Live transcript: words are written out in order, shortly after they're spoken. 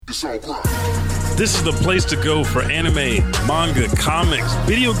This is the place to go for anime, manga, comics,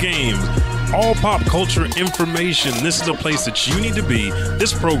 video games, all pop culture information. This is the place that you need to be.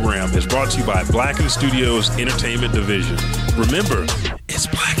 This program is brought to you by Blacken Studios Entertainment Division. Remember, it's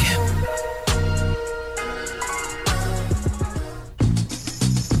Blacken.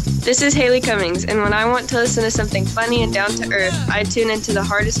 This is Haley Cummings, and when I want to listen to something funny and down to earth, I tune into the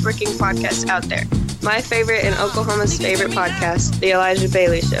hardest working podcast out there. My favorite and Oklahoma's favorite podcast, The Elijah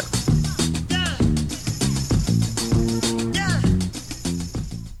Bailey Show.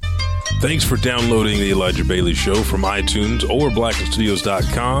 Thanks for downloading The Elijah Bailey Show from iTunes or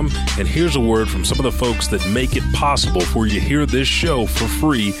blackenstudios.com. And here's a word from some of the folks that make it possible for you to hear this show for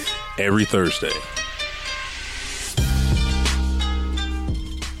free every Thursday.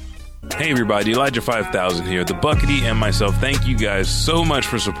 Hey everybody, Elijah 5000 here, the Buckety and myself. Thank you guys so much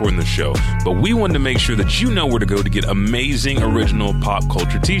for supporting the show. But we wanted to make sure that you know where to go to get amazing original pop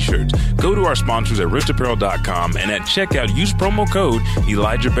culture t-shirts. Go to our sponsors at riftapparel.com and at checkout, use promo code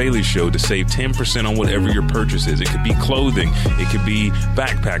Elijah Bailey Show to save 10% on whatever your purchase is. It could be clothing, it could be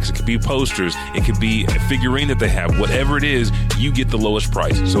backpacks, it could be posters, it could be a figurine that they have. Whatever it is, you get the lowest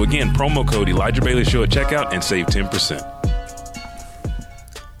price. So again, promo code Elijah Bailey Show at checkout and save 10%.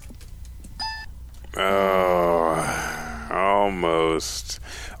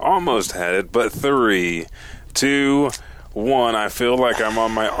 Almost had it, but 3, 2, 1. I feel like I'm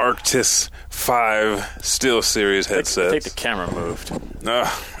on my Arctis 5 Steel Series headset. I think the camera moved. No,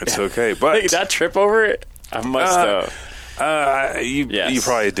 it's okay. But did I trip over it? I must have. You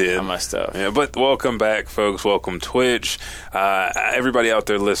probably did. I must have. Yeah, but welcome back, folks. Welcome, Twitch. Everybody out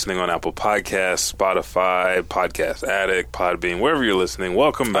there listening on Apple Podcasts, Spotify, Podcast Addict, Podbean, wherever you're listening,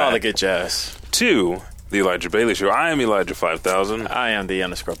 welcome back. All the good jazz. To The Elijah Bailey Show. I am Elijah 5000. I am the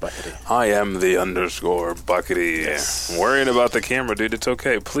 _ Buckety. I am the _ Buckety. Yes. Worrying about the camera, dude. It's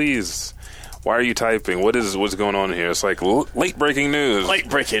okay. Please. Why are you typing? What's going on here? It's like late breaking news. Late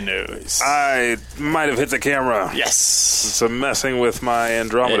breaking news. I might have hit the camera. Yes. It's messing with my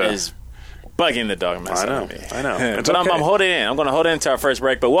Andromeda. It is bugging the dog mess out of me. I know. But okay. I'm holding in. I'm going to hold in to our first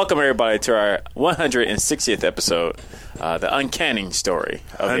break. But welcome everybody to our 160th episode. The Uncanny story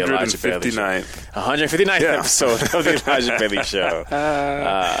of the Elijah Bailey Show. 159th episode of the Elijah Bailey Show.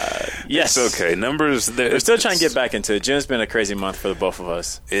 Yes. It's okay. Numbers. We're still trying to get back into it. June's been a crazy month for the both of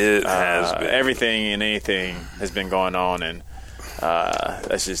us. It has been. Everything and anything has been going on, and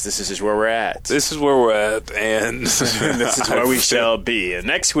this is just where we're at. This is where we're at, and this is where we shall be. And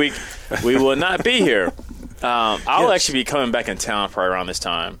next week, we will not be here. I'll actually be coming back in town probably around this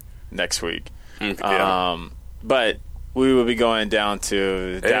time next week. But we will be going down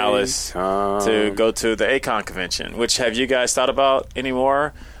to Dallas to go to the Akon convention. Which, have you guys thought about any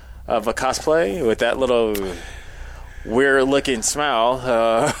more of a cosplay with that little weird-looking smile?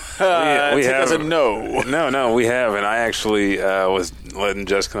 We have a no. No, we haven't. I actually was letting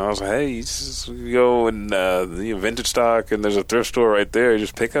Jessica know. I was like, hey, you just go in the vintage stock, and there's a thrift store right there. You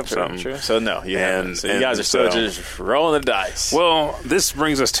just pick up something. True. So, no, you haven't. So you guys are still just rolling the dice. Well, this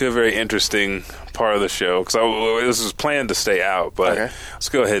brings us to a very interesting part of the show, because this was planned to stay out, but let's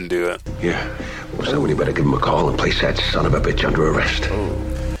go ahead and do it. Yeah. Well, somebody better give him a call and place that son of a bitch under arrest.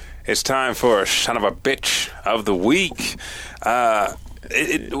 Oh. It's time for son of a bitch of the week.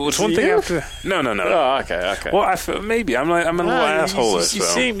 It was one thing after. No. Oh, okay. Well, I feel maybe I'm a little asshole.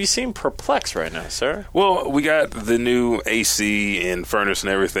 You seem perplexed right now, sir. Well, we got the new AC and furnace and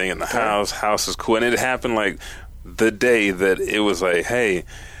everything in the house. House is cool, and it happened like the day that it was like, hey,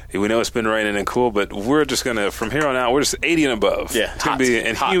 we know it's been raining and cool, but we're just gonna from here on out. We're just 80 and above. Yeah, it's gonna be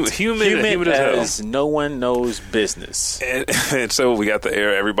humid as hell. No one knows business. And so we got the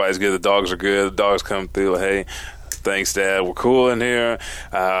air. Everybody's good. The dogs are good. The dogs come through. Like, hey, thanks, Dad. We're cool in here.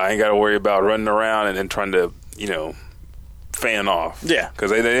 I ain't got to worry about running around and trying to, fan off. Yeah,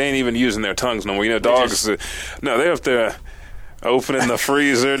 because they ain't even using their tongues no more. Dogs. They're up there opening the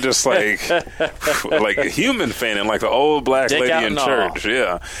freezer, just like human fanning, like the old black lady in church.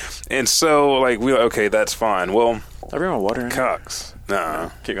 Yeah, and so okay, that's fine. Well, I bring my water in. Cox. Nah.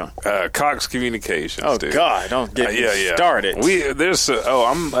 Keep going. Cox Communications. Oh, dude. God. Don't get me started.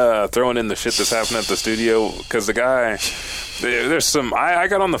 I'm throwing in the shit that's happening at the studio because the guy, there's some, I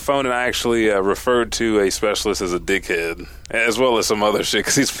got on the phone and I actually referred to a specialist as a dickhead, as well as some other shit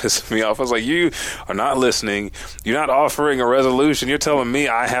because he's pissing me off. I was like, you are not listening. You're not offering a resolution. You're telling me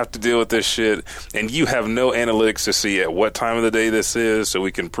I have to deal with this shit, and you have no analytics to see at what time of the day this is so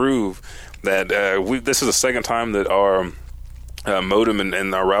we can prove that this is the second time that our modem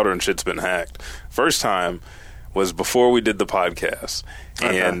and our router and shit's been hacked. First time was before we did the podcast,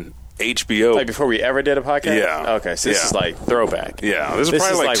 and HBO. Like before we ever did a podcast? Yeah. Okay, so this is like throwback. Yeah, this is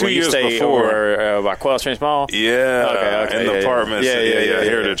probably like 2 when you years stay before. Over by Quail Stream Mall? Yeah. Okay. In the apartments. Yeah,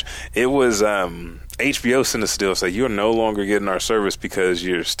 Heritage. It was HBO sent us a deal. Say, you're no longer getting our service because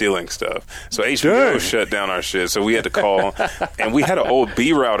you're stealing stuff. So HBO shut down our shit. So we had to call. And we had an old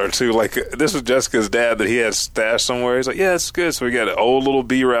B router, too. Like, this was Jessica's dad that he had stashed somewhere. He's like, yeah, it's good. So we got an old little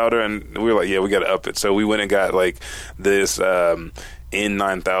B router. And we were like, yeah, we got to up it. So we went and got, like, this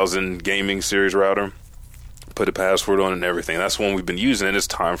N9000 gaming series router. Put a password on it and everything. That's the one we've been using. And it's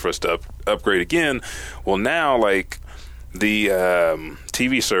time for us to upgrade again. Well, now, like, the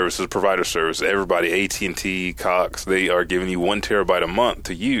TV services, provider service, everybody, AT&T, Cox, they are giving you 1 terabyte a month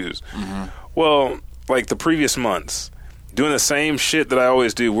to use. Mm-hmm. Well, like the previous months, doing the same shit that I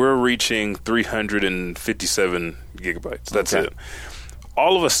always do, we're reaching 357 gigabytes. That's it.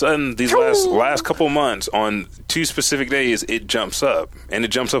 All of a sudden, these last couple months, on 2 specific days, it jumps up. And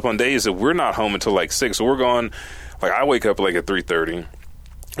it jumps up on days that we're not home until like 6. So we're going, like I wake up like at 3:30.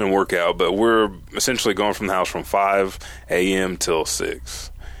 And work out, but we're essentially going from the house from 5 a.m. till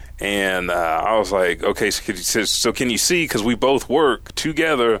 6. And I was like, okay, so can you see? Because we both work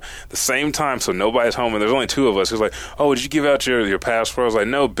together the same time, so nobody's home, and there's only 2 of us. He was like, oh, did you give out your password? I was like,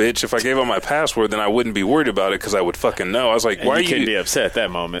 no, bitch. If I gave out my password, then I wouldn't be worried about it because I would fucking know. I was like, why are you? You couldn't be upset at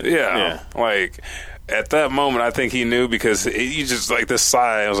that moment. Yeah. Like, at that moment, I think he knew because you just, like, this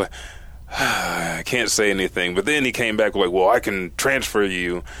sigh. I was like, I can't say anything. But then he came back like, well, I can transfer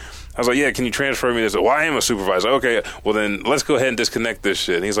you. I was like, yeah, can you transfer me this? Well, I am a supervisor. Okay, well, then let's go ahead and disconnect this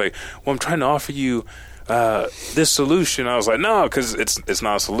shit. And he's like, well, I'm trying to offer you this solution. I was like, no, because it's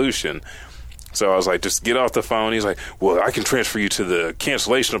not a solution. So I was like, just get off the phone. He's like, well, I can transfer you to the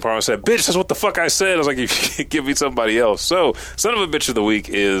cancellation department. I said, bitch, that's what the fuck I said. I was like, if you give me somebody else. So, son of a bitch of the week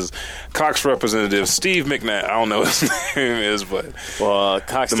is Cox representative Steve McNabb. I don't know what his name is, but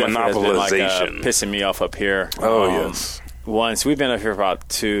Cox the monopolization has been like, pissing me off up here. Oh, yes. Once we've been up here for about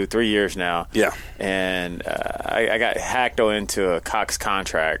 2-3 years now. Yeah. And I got hacked into a Cox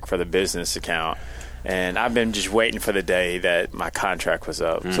contract for the business account. And I've been just waiting for the day that my contract was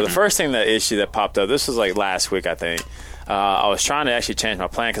up. Mm-hmm. So the first thing, the issue that popped up, this was like last week, I think. I was trying to actually change my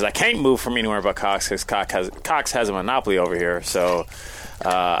plan because I can't move from anywhere but Cox because Cox has a monopoly over here. So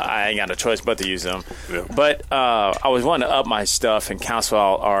I ain't got a choice but to use them. Yeah. But I was wanting to up my stuff and cancel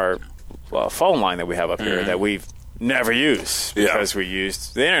our phone line that we have up here that we've never used because we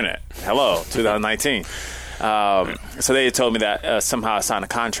used the internet. Hello, 2019. So they had told me that somehow I signed a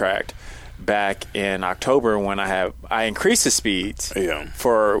contract back in October when I increased the speeds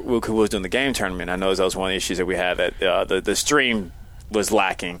for who was doing the game tournament. I know that was one of the issues that we had, that the stream was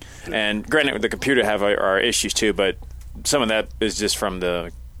lacking. And granted, the computer have our issues too, but some of that is just from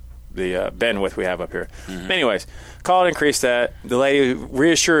the bandwidth we have up here. Mm-hmm. Anyways, called, increased that. The lady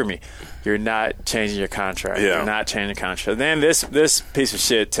reassured me, you're not changing your contract. Yeah. You're not changing the contract. Then this piece of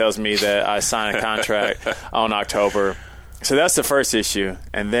shit tells me that I signed a contract on October. So that's the first issue.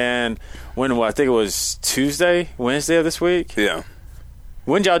 And then I think it was Wednesday of this week? Yeah.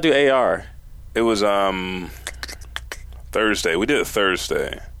 When did y'all do AR? It was Thursday. We did it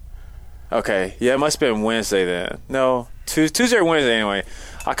Thursday. Okay. Yeah, it must have been Wednesday then. No, Tuesday or Wednesday anyway.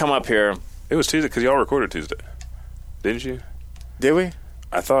 I come up here. It was Tuesday because y'all recorded Tuesday. Didn't you? Did we?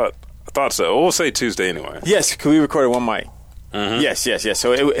 I thought so. We'll say Tuesday anyway. Yes, because we recorded one mic. Mm-hmm. Yes.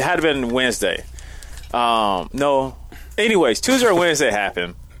 So it had to been Wednesday. No. Anyways, Tuesday or Wednesday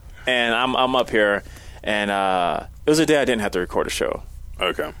happened, and I'm up here, and it was a day I didn't have to record a show.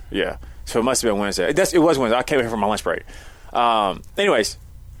 Okay. Yeah. So it must have been Wednesday. It was Wednesday. I came here for my lunch break. Anyways,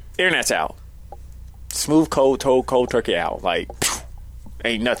 internet's out. Smooth, cold turkey out. Like,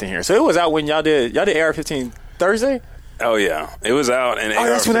 ain't nothing here. So it was out when y'all did AR-15 Thursday? Oh, yeah. It was out. And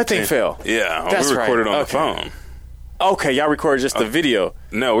that's when that thing fell. Yeah. That's we recorded right. on the phone. Okay, y'all recorded just the video.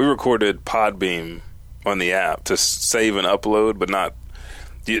 No, we recorded Podbeam on the app to save and upload, but not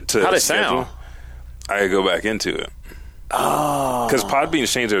to How'd it schedule. sound? I could go back into it. Oh, because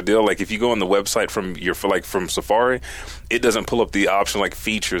Podbeam's changed their deal. Like if you go on the website from Safari, it doesn't pull up the option like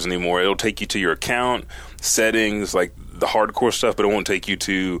features anymore. It'll take you to your account settings, like the hardcore stuff, but it won't take you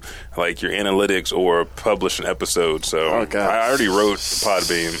to like your analytics or publish an episode. So I already wrote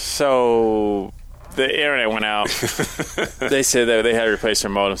Podbeam. So the internet went out. They said that they had to replace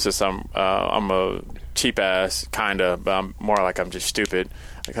their modem system. I'm a cheap ass, kinda, but I'm more like I'm just stupid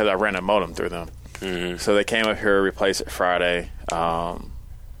because I ran a modem through them. Mm-hmm. So they came up here, replaced it Friday.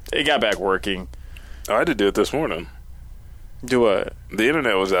 It got back working. I had to do it this morning. Do what? The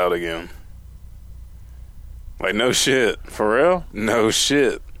internet was out again. Like no shit. For real? No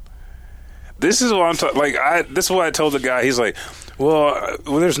shit. This is what I'm talking. This is what I told the guy. He's like, Well,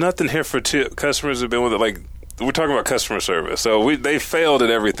 there's nothing here for customers have been with it. Like, we're talking about customer service. So they failed at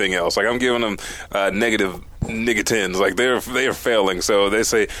everything else. Like, I'm giving them negative tens. Like, they are failing. So they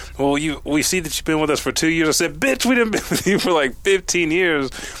say, well, we see that you've been with us for 2 years. I said, bitch, we didn't been with you for like 15 years.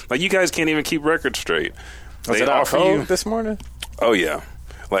 Like, you guys can't even keep records straight. Was it offer you this morning? Oh, yeah.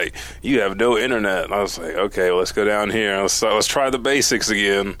 Like, you have no internet. And I was like, okay, well, let's go down here. Let's try the basics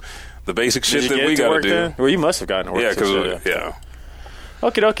again. The basic shit that we got to do. Then? Well, you must have gotten to work. Yeah, because, yeah.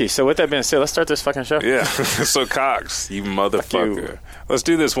 Okie dokie. So with that being said, let's start this fucking show. Yeah. So Cox, you motherfucker. Let's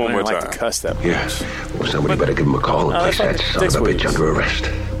do this one more time. Like to cuss that bitch. Yeah. Well, somebody better give him a call and place that son of a bitch under arrest.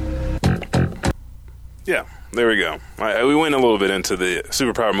 Yeah. There we go. We went a little bit into the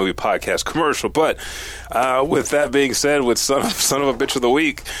Superpower Movie Podcast commercial, but with that being said, with son of a bitch of the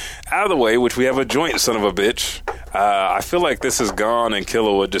week out of the way, which we have a joint son of a bitch, I feel like this is Gone and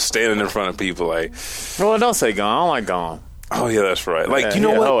Killawood just standing in front of people like... Well, don't say Gone. I don't like Gone. Oh, yeah, that's right. Like, you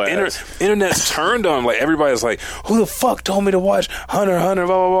know what? Internet's turned on. Like, everybody's like, who the fuck told me to watch Hunter, blah,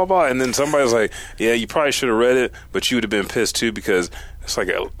 blah, blah, blah. And then somebody's like, yeah, you probably should have read it, but you would have been pissed, too, because it's like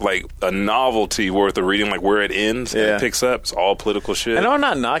a novelty worth of reading, like where it ends and it picks up. It's all political shit. And I'm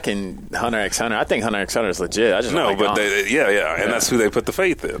not knocking Hunter x Hunter. I think Hunter x Hunter is legit. I just no, don't like but and that's who they put the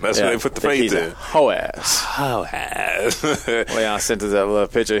faith in. That's who they put the faith in. Hoe-ass. Well, I sent us that little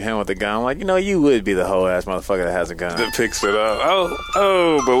picture of him with the gun. I'm like, you would be the hoe-ass motherfucker that has a gun. That picks it up.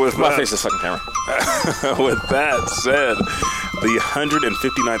 Oh, but with my face is fucking camera. With that said, the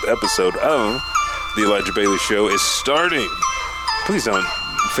 159th episode of The Elijah Bailey Show is starting. Please don't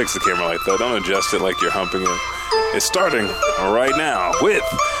fix the camera like that. Don't adjust it like you're humping it. It's starting right now with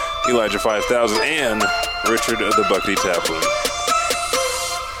Elijah 5000 and Richard the Buckety Taplin.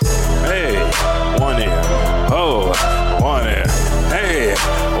 Hey, one ear. Oh, one ear. Hey,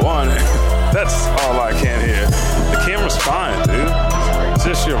 one ear. That's all I can hear. The camera's fine, dude. It's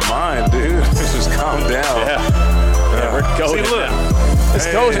just your mind, dude. Just calm down. Yeah, we're golden. See, look.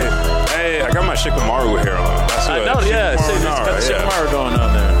 It's golden. Hey, I got my Shikamaru hair on. I know, yeah. It's got the Shikamaru going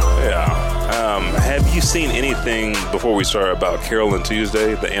on there. Yeah. Have you seen anything before we start about Carol and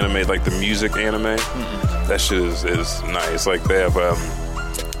Tuesday, the anime, like the music anime? Mm-hmm. That shit is nice. Like they have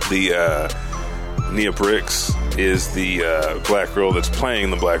the Nia Brix is the black girl that's playing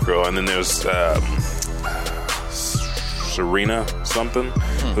the black girl, and then there's Serena something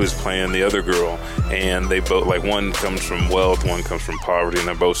who's playing the other girl, and they both, like, one comes from wealth, one comes from poverty, and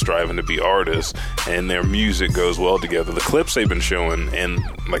they're both striving to be artists, and their music goes well together. The clips they've been showing and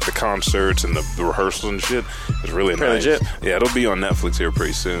like the concerts and the rehearsals and shit is really nice. Legit. Yeah, it'll be on Netflix here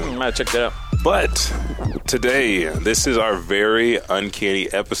pretty soon. I might check that out. But today, this is our very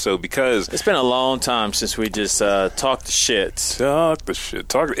uncanny episode because it's been a long time since we just talked the shit. Yeah,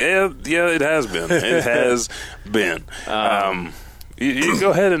 it has been. It has been. You go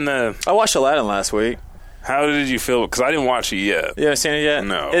ahead and... I watched Aladdin last week. How did you feel? Because I didn't watch it yet. You haven't seen it yet?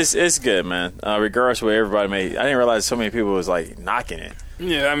 No. It's good, man. Regardless of what everybody made. I didn't realize so many people was, like, knocking it.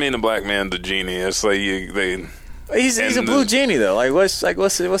 Yeah, I mean, the black man, the genie. It's like He's a blue genie, though. What's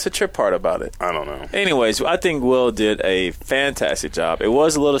the trip part about it? I don't know. Anyways, I think Will did a fantastic job. It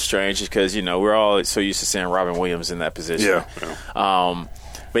was a little strange because, we're all so used to seeing Robin Williams in that position. Yeah.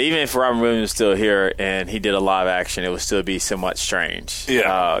 But even if Robin Williams was still here and he did a live action, it would still be somewhat strange.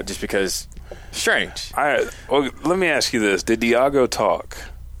 Yeah. Just because strange. Let me ask you this. Did Iago talk?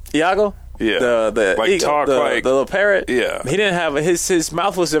 Iago? Yeah. The little parrot? Yeah. He didn't have his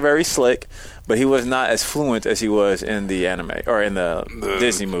mouth was very slick, but he was not as fluent as he was in the anime or in the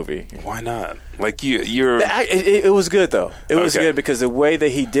Disney movie. Why not? Like you're. It was good though. It was good because the way that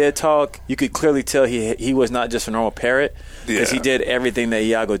he did talk, you could clearly tell he was not just a normal parrot because he did everything that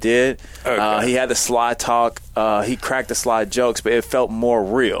Iago did. Okay. He had the sly talk. He cracked the sly jokes, but it felt more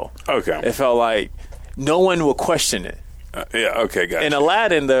real. Okay. It felt like no one will question it. Okay, gotcha. In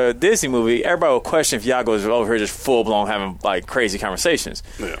Aladdin, the Disney movie, everybody would question if Iago was over here just full blown having like crazy conversations.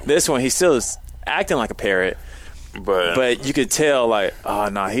 Yeah. This one, he still is acting like a parrot, but you could tell like, oh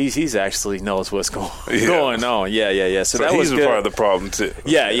no, he's actually knows what's going on. Yeah. So that was he's part of the problem too.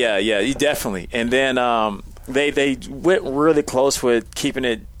 Yeah, definitely. And then they went really close with keeping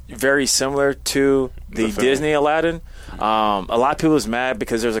it very similar to the Disney Aladdin. A lot of people was mad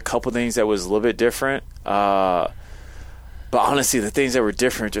because there's a couple things that was a little bit different. But honestly, the things that were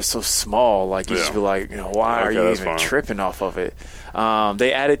different are just so small. Like, you just be like, why are you even tripping off of it?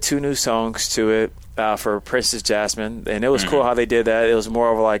 They added 2 new songs to it for Princess Jasmine, and it was cool how they did that. It was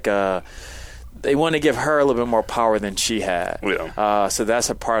more of like they wanted to give her a little bit more power than she had. Yeah. So that's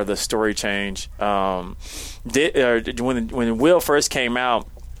a part of the story change. When Will first came out,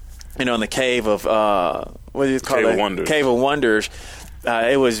 in the cave of what do you call it? Cave of Wonders. Cave of Wonders.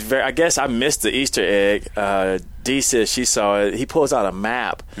 It was very. I guess I missed the Easter egg. Dee says she saw it. He pulls out a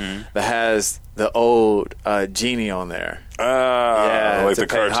map that has the old genie on there. Yeah, like the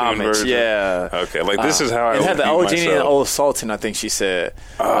cartoon version. Yeah. Okay, like this is how I. It had the old myself. genie and the old sultan. I think she said.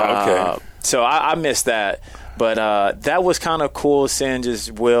 Okay. So I missed that. But that was kind of cool seeing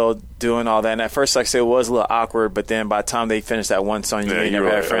just Will doing all that. And at first, like I said, it was a little awkward. But then by the time they finished that one song, you never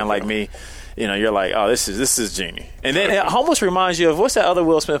had a friend like me. You know, you're like, oh, this is Genie. And then it almost reminds you of, what's that other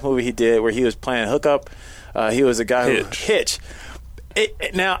Will Smith movie he did where he was playing hookup? He was a guy Hitch.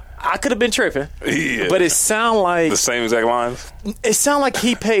 Now, I could have been tripping, but it sounded like the same exact lines. It sounded like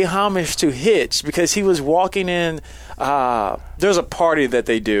he paid homage to Hitch because he was walking in. There's a party that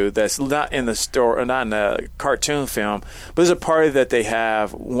they do that's not in the store, or not in the cartoon film, but there's a party that they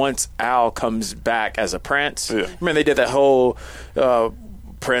have once Al comes back as a prince. Yeah. Remember they did that whole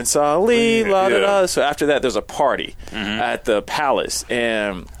Prince Ali, la da da. So after that, there's a party at the palace,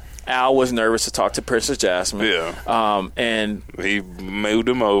 and Al was nervous to talk to Princess Jasmine. Yeah. And he moved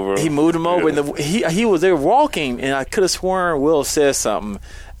him over. And he was there walking, and I could have sworn Will said something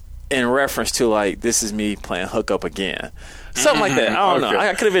in reference to, like, this is me playing hookup again. Something like that. I don't know.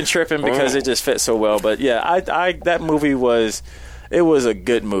 I could have been tripping because it just fit so well. But yeah, I that movie was a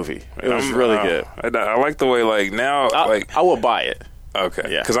good movie. It was really good. I like the way, like, now, I will buy it.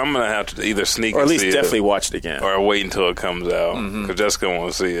 Okay, yeah, because I'm gonna have to either sneak or at and least see definitely it, watch it again, or wait until it comes out because Jessica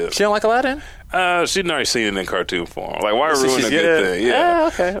wants to see it. She don't like Aladdin? She'd already seen it in cartoon form. Like, why ruin a good thing? Yeah,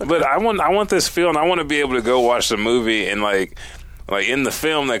 okay. But I want this feel, and I want to be able to go watch the movie and like in the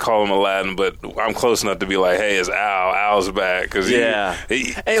film they call him Aladdin, but I'm close enough to be like, hey, it's Al. Al's back because so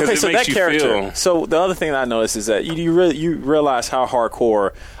that character. So the other thing that I noticed is that you realize how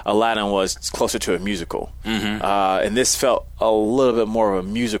hardcore Aladdin was closer to a musical, and this felt a little bit more of a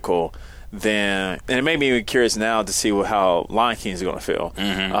musical than, and it made me even curious now to see how Lion King is going to feel.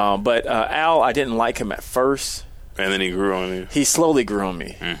 But Al, I didn't like him at first. And then he grew on you. He slowly grew on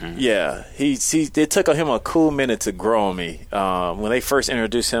me. Yeah, it took him a cool minute to grow on me. When they first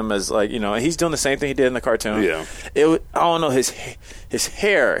introduced him as, like, you know, he's doing the same thing he did in the cartoon. Yeah, I don't know, his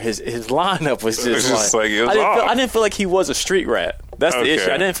hair, his lineup was just like it was I didn't feel like he was a street rat. That's the issue.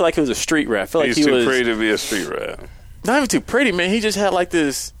 I didn't feel like he was a street rat. I feel like he's too pretty to be a street rat. Not even too pretty, man. He just had like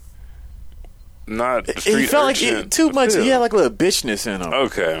this. Not he felt like too much. He had like a little bitchness in him.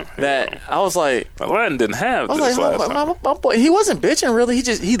 Okay, that I was like, Aladdin didn't have this last time. My boy, he wasn't bitching really.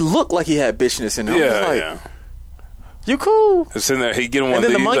 He looked like he had bitchness in him. Yeah. You cool? It's in there. He get one. And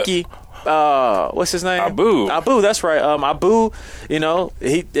then the monkey. What's his name? Abu, that's right. Abu, you know,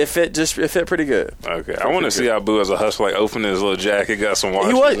 it fit pretty good. Okay, I want to see Abu as a hustler, like opening his little jacket, got some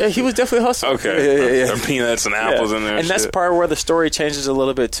watches. He was definitely a hustler. Okay, yeah. Peanuts and apples in there, and that's part where the story changes a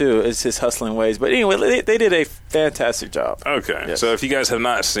little bit too. Is his hustling ways. But anyway, they did a fantastic job. Okay, yes. So if you guys have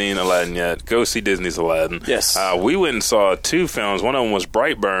not seen Aladdin yet, go see Disney's Aladdin. Yes, we went and saw 2 films. One of them was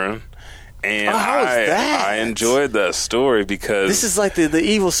Brightburn. And how was that? I enjoyed that story because this is like the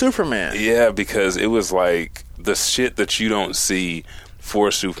evil Superman. Yeah, because it was like the shit that you don't see for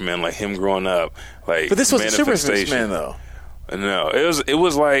Superman, like him growing up. Like, but this wasn't Superman though. No, it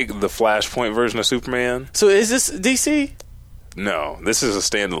was like the Flashpoint version of Superman. So is this DC? No, this is a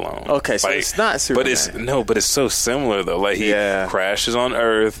standalone. Okay, so it's not Superman. But it's so similar though. Like he crashes on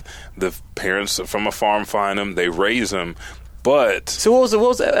Earth. The parents from a farm find him. They raise him. But so what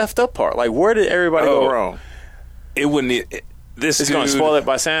was the effed up part? Like, where did everybody go wrong? It wouldn't. This is going to spoil it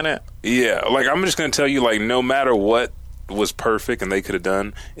by saying it. Yeah, like I'm just going to tell you, like, no matter what was perfect and they could have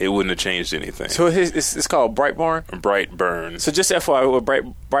done, it wouldn't have changed anything. So it's called Brightburn. Brightburn. So just FYI, what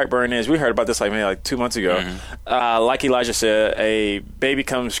Brightburn is, we heard about this maybe 2 months ago. Like Elijah said, a baby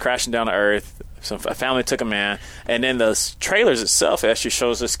comes crashing down to Earth. So a family took a man, and then the trailers itself actually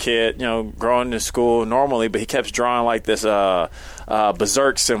shows this kid, you know, growing in school normally, but he kept drawing like this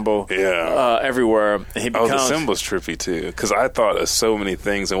berserk symbol everywhere. And he becomes, the symbol's trippy too, because I thought of so many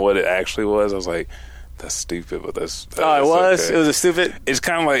things and what it actually was. I was like, that's stupid, but that's it was. Okay. It was a stupid. It's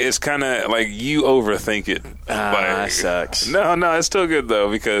kind of like you overthink it. That sucks. No, it's still good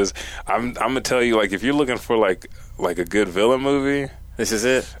though, because I'm gonna tell you, like, if you're looking for like a good villain movie. This is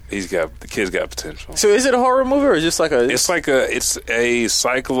it. The kid's got potential. So is it a horror movie or just like a? It's a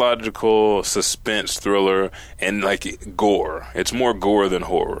psychological suspense thriller and like gore. It's more gore than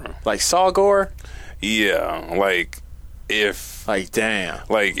horror. Like Saw gore. Yeah, like if damn,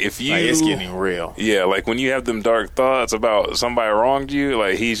 like if you, like it's getting real. Yeah, like when you have them dark thoughts about somebody wronged you,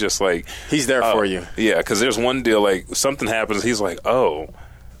 like he's just like he's there for you. Yeah, because there's one deal, like something happens, he's like, oh,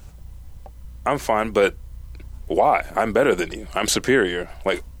 I'm fine, but. Why? I'm better than you. I'm superior.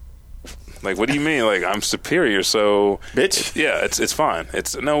 Like, Like, what do you mean? Like, I'm superior, so bitch. Yeah, it's fine.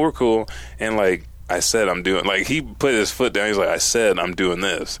 No, we're cool. And like I said, I'm doing. Like he put his foot down. He's like, I said, I'm doing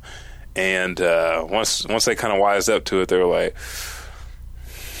this. And once they kind of wised up to it, they were like,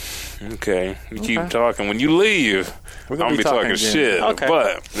 okay, you keep talking. When you leave, I'm gonna be talking shit. Okay.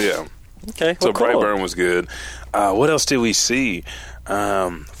 But yeah. Okay. So cool. Brightburn was good. What else did we see?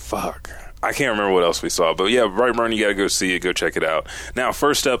 Fuck. I can't remember what else we saw, but yeah, Brightburn, you got to go see it, go check it out. Now,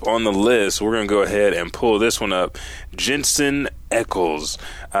 first up on the list, we're going to go ahead and pull this one up. Jensen Ackles,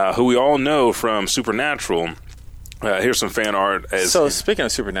 who we all know from Supernatural. Here's some fan art. So, speaking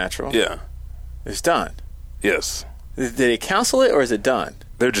of Supernatural, yeah, it's done. Yes. Did they cancel it, or is it done?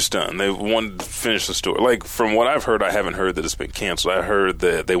 They're just done. They wanted to finish the story. Like, from what I've heard, I haven't heard that it's been canceled. I heard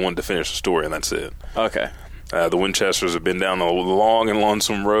that they wanted to finish the story, and that's it. Okay. The Winchesters have been down a long and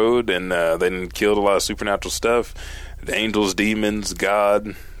lonesome road, and they killed a lot of supernatural stuff. The angels, demons,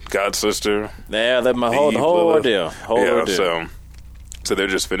 God sister. Yeah, the whole ordeal. So they're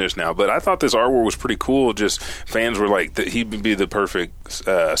just finished now. But I thought this artwork was pretty cool. Just fans were like, he'd be the perfect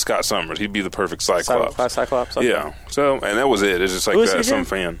Scott Summers. He'd be the perfect Cyclops. Cyclops? Okay. Yeah. So, and that was it. It's just like some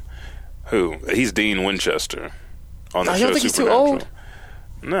fan. Who? He's Dean Winchester on the show. You don't think he's too old?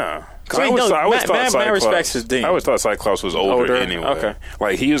 No. I always thought Cyclops was older anyway. Okay.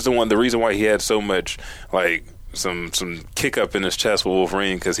 Like, he was the reason why he had so much, like, some kick up in his chest with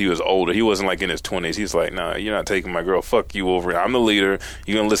Wolverine, because he was older. He wasn't like in his 20s. He's like, no, you're not taking my girl. Fuck you, Wolverine. I'm the leader.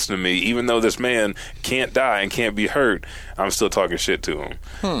 You're going to listen to me. Even though this man can't die and can't be hurt, I'm still talking shit to him.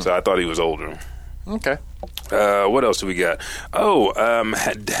 So I thought he was older. Okay. What else do we got?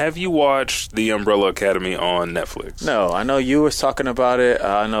 Have you watched The Umbrella Academy on Netflix? No, I know you was talking about it.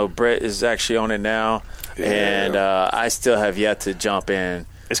 I know Brett is actually on it now, and I still have yet to jump in.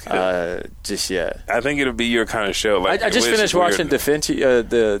 It's good. Just yet. I think it'll be your kind of show. Like, I just finished watching Da Vinci,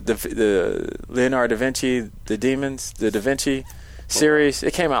 the Leonardo da Vinci, the Da Vinci series.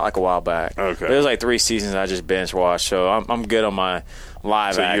 It came out like a while back. Okay. It was like 3 seasons. I just binge watched, so I'm good on my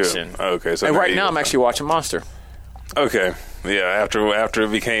live action. Okay. So and right now I'm actually watching Monster. Okay. Yeah. After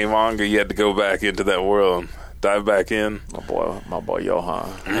it became manga, you had to go back into that world. Dive back in. My boy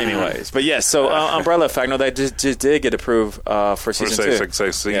Johan. Anyways, but yes, so Umbrella Effect, no, they just did get approved for season 2.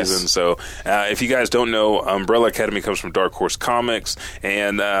 Six season. Yes. So if you guys don't know, Umbrella Academy comes from Dark Horse Comics,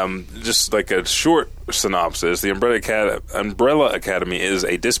 and just like a short synopsis, the Umbrella Academy is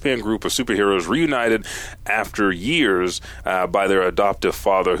a disbanded group of superheroes reunited after years by their adoptive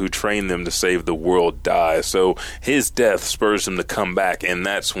father, who trained them to save the world, die. So his death spurs them to come back, and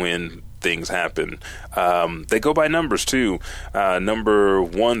that's when things happen. They go by numbers too, number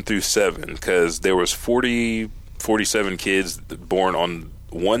 1 through 7, because there was 47 kids born on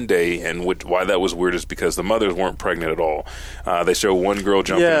one day, and why that was weird is because the mothers weren't pregnant at all. They show one girl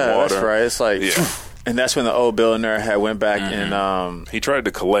jumping in water. Yeah, that's right. It's like, and that's when the old billionaire had went back and he tried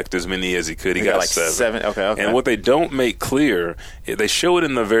to collect as many as he could. He got like 7. Okay. And what they don't make clear, they show it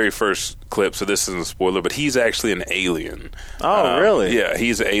in the very first clip, so this isn't a spoiler, but he's actually an alien. Oh, really? Yeah,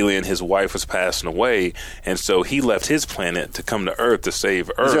 he's an alien. His wife was passing away, and so he left his planet to come to Earth to save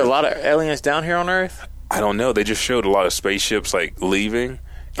Earth. Is there a lot of aliens down here on Earth? I don't know. They just showed a lot of spaceships like leaving.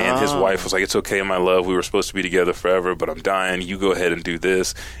 And his wife was like, it's okay, my love. We were supposed to be together forever, but I'm dying. You go ahead and do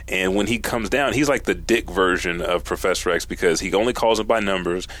this. And when he comes down, he's like the dick version of Professor X, because he only calls them by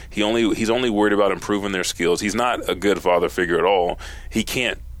numbers. He's only worried about improving their skills. He's not a good father figure at all. He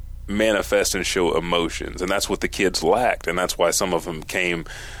can't manifest and show emotions. And that's what the kids lacked. And that's why some of them came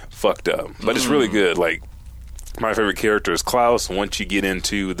fucked up. But it's really good. Like, my favorite character is Klaus. Once you get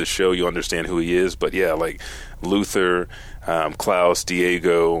into the show, you understand who he is. But yeah, like Luther, Klaus,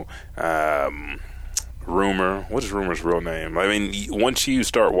 Diego, Rumor. What is Rumor's real name? I mean, once you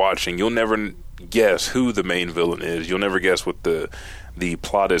start watching, you'll never guess who the main villain is. You'll never guess what the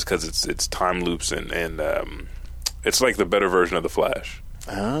plot is, because it's time loops and it's like the better version of The Flash.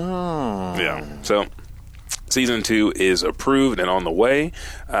 Oh. Yeah. So Season 2 is approved and on the way.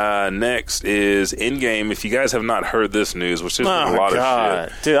 Next is Endgame. If you guys have not heard this news, which is a lot of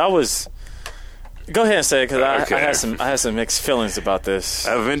shit. Dude, go ahead and say it, because I had some mixed feelings about this.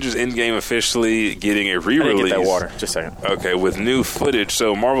 Avengers Endgame officially getting a re-release. I didn't get that water. Just a second. Okay, with new footage.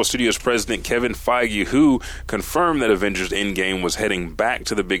 So Marvel Studios president Kevin Feige, who confirmed that Avengers Endgame was heading back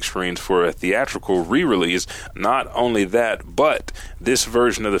to the big screens for a theatrical re-release. Not only that, but this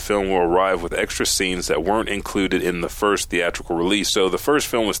version of the film will arrive with extra scenes that weren't included in the first theatrical release. So the first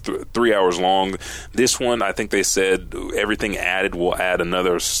film was 3 hours long. This one, I think they said everything added will add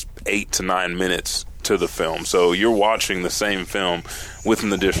another 8 to 9 minutes to the film. So you're watching the same film with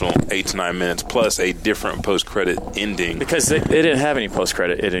an additional 8 to 9 minutes plus a different post-credit ending. Because they didn't have any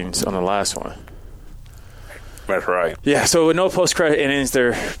post-credit endings on the last one. That's right. Yeah, so with no post-credit endings,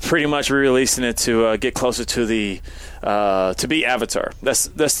 they're pretty much re-releasing it to get closer to the to be Avatar. That's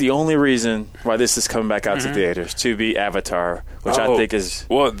the only reason why this is coming back out to theaters, to be Avatar, which I think is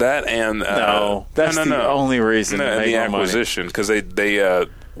that and that's the only reason. And the acquisition, because they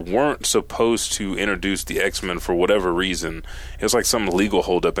weren't supposed to introduce the X-Men for whatever reason. It was like some legal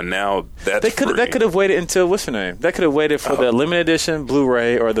holdup, and now that's that could have waited until what's her name? That could have waited for the limited edition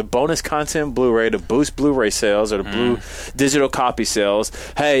Blu-ray or the bonus content Blu-ray to boost Blu-ray sales or the digital copy sales.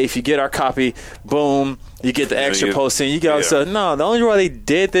 Hey, if you get our copy, boom, you get the extra posting. You go. So no, the only reason why they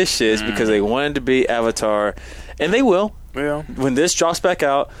did this shit is because they wanted to be Avatar, and they will. Yeah. When this drops back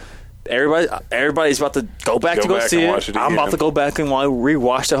out. Everybody's about to go back to go see it. I'm about to go back and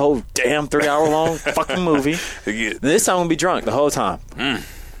rewatch the whole damn 3-hour long fucking movie. This time I'm going to be drunk the whole time.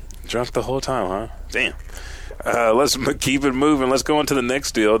 Drunk the whole time, huh? Damn. Let's keep it moving. Let's go on to the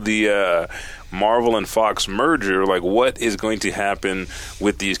next deal. The Marvel and Fox merger. Like, what is going to happen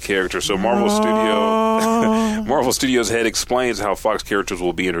with these characters? So Marvel Studios head explains how Fox characters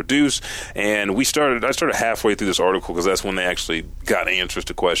will be introduced. And I started halfway through this article because that's when they actually got answers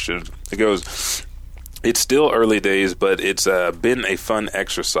to questions. It goes, it's still early days, but it's been a fun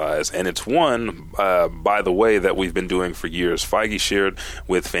exercise, and it's one, by the way, that we've been doing for years. Feige shared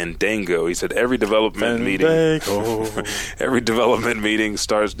with Fandango. He said every development meeting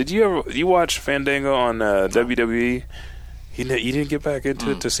starts. Did you watch Fandango on WWE? You didn't get back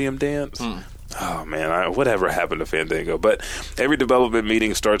into it to see him dance? Oh, man, whatever happened to Fandango? But every development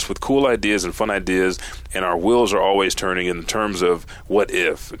meeting starts with cool ideas and fun ideas, and our wheels are always turning in terms of what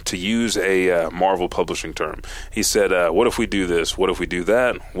if, to use a Marvel publishing term. He said, what if we do this? What if we do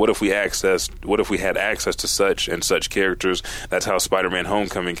that? What if we had access to such and such characters? That's how Spider-Man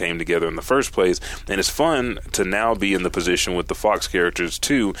Homecoming came together in the first place. And it's fun to now be in the position with the Fox characters,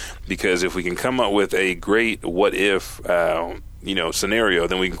 too, because if we can come up with a great what if scenario,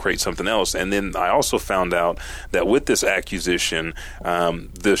 then we can create something else. And then I also found out that with this acquisition,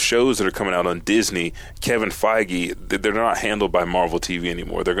 the shows that are coming out on Disney, Kevin Feige, they're not handled by Marvel TV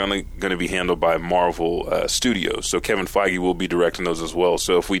anymore. They're going to be handled by Marvel Studios. So Kevin Feige will be directing those as well.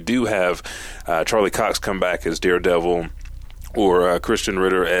 So if we do have Charlie Cox come back as Daredevil, or Christian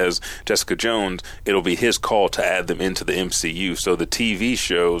Ritter as Jessica Jones, it'll be his call to add them into the MCU. So the TV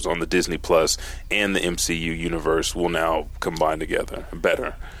shows on the Disney Plus and the MCU universe will now combine together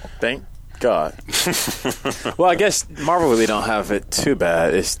better. Thank God. Well, I guess Marvel really don't have it too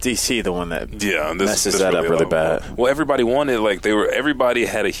bad. It's DC the one that messes that up really bad. Well, everybody wanted, everybody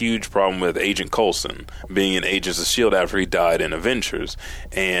had a huge problem with Agent Coulson being in Agents of S.H.I.E.L.D. after he died in Avengers,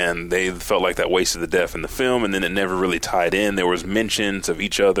 and they felt like that wasted the death in the film, and then it never really tied in. There was mentions of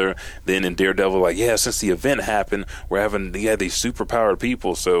each other. Then in Daredevil, since the event happened, we had these superpowered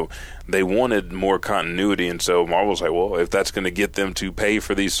people, so they wanted more continuity, and so Marvel's like, well, if that's going to get them to pay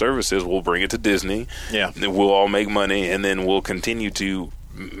for these services, we'll bring it to Disney. Yeah, we'll all make money, and then we'll continue to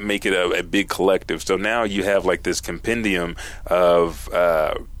make it a big collective. So now you have this compendium of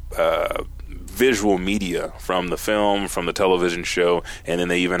visual media from the film, from the television show, and then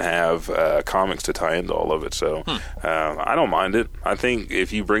they even have comics to tie into all of it. So I don't mind it. I think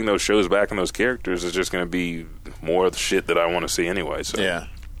if you bring those shows back and those characters, it's just going to be more of the shit that I want to see anyway. So yeah.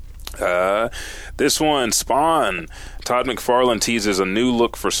 This one, Spawn. Todd McFarlane teases a new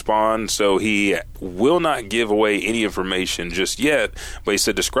look for Spawn, so he will not give away any information just yet, but he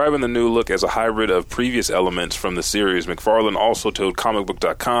said describing the new look as a hybrid of previous elements from the series. McFarlane also told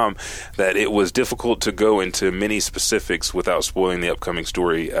comicbook.com that it was difficult to go into many specifics without spoiling the upcoming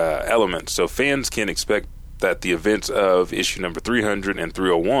story elements, so fans can expect that the events of issue number 300 and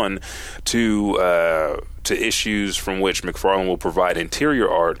 301 to issues from which McFarlane will provide interior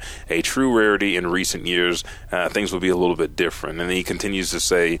art, a true rarity in recent years. Things will be a little bit different. And he continues to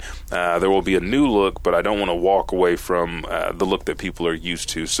say, there will be a new look, but I don't want to walk away from the look that people are used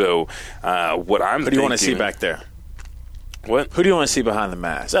to. So what I'm thinking... What do you want to see back there? What? Who do you want to see behind the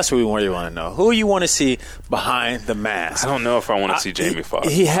mask? That's what we really want to know. Who you want to see behind the mask? I don't know if I want to see Jamie Foxx.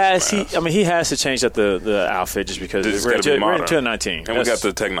 He has to change up the outfit just because we're in 2019. And we got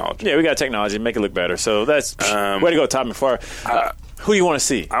the technology. Yeah, we got technology to make it look better. So that's way to go, Todd McFarlane. Who do you want to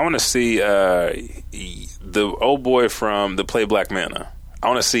see? I want to see the old boy that played Black Manta. I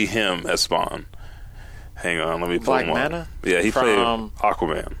want to see him as Spawn. Hang on, let me pull him up. Black Manta? Yeah, he played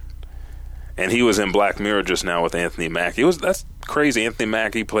Aquaman. And he was in Black Mirror just now with Anthony Mackie. That's crazy. Anthony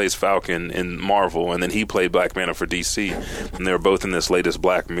Mackie plays Falcon in Marvel, and then he played Black Manta for DC. And they were both in this latest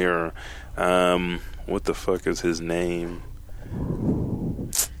Black Mirror. What the fuck is his name?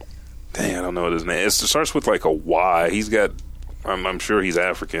 Dang, I don't know what his name is. It starts with like a Y. He's got, I'm sure he's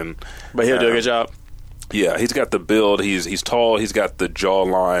African. But he'll do a good job. Yeah, he's got the build. He's tall. He's got the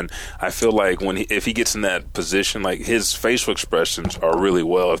jawline. I feel like if he gets in that position, like his facial expressions are really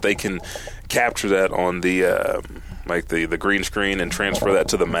well. If they can capture that on the the green screen and transfer that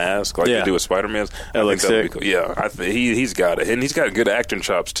to the mask, like they do with Spider-Man, I think that would be cool. Yeah, he's got it, and he's got good acting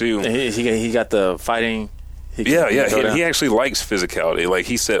chops too. He got the fighting. He actually likes physicality. Like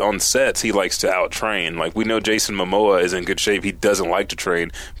he said on sets, he likes to out-train. Like we know Jason Momoa is in good shape. He doesn't like to train,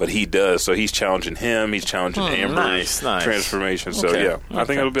 but he does. So he's challenging him. He's challenging Amber's transformation. So I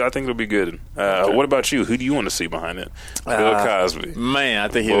think it'll be good. What about you? Who do you want to see behind it? Bill Cosby. Man, I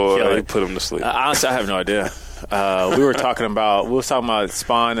think he'll kill it. Put him to sleep. Honestly, I have no idea. We were talking about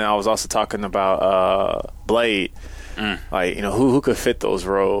Spawn, and I was also talking about Blade. Like who could fit those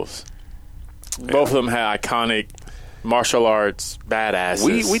roles? Both of them had iconic martial arts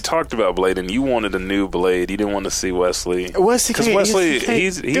badasses. We talked about Blade, and you wanted a new Blade. You didn't want to see Wesley. Because Wesley,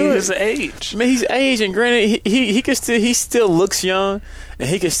 he's his age. I mean, he's age, and granted, he still looks young, and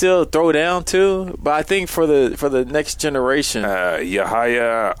he can still throw down too. But I think for the next generation,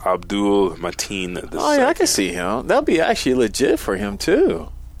 Yahya Abdul Mateen. I can see him. That'll be actually legit for him too.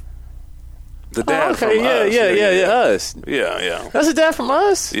 The dad from Us. Us. Yeah. That's the dad from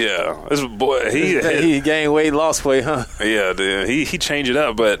Us? Yeah. This boy, he gained weight, lost weight, huh? Yeah, dude. He changed it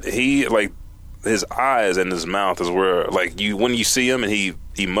up, but he, like, his eyes and his mouth is where, like, when you see him and he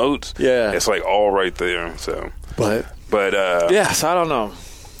emotes, it's, like, all right there, so. But so I don't know.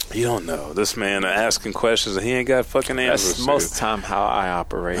 You don't know. This man asking questions and he ain't got fucking answers. That's most of the time how I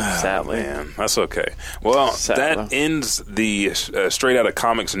operate, sadly. Man, that's okay. Well, that ends the Straight Outta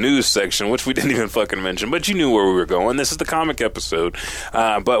Comics news section, which we didn't even fucking mention, but you knew where we were going. This is the comic episode,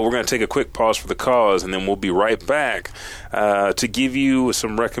 but we're going to take a quick pause for the cause, and then we'll be right back to give you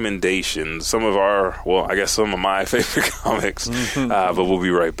some recommendations, some of my favorite comics, but we'll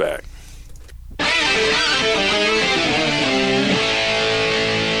be right back.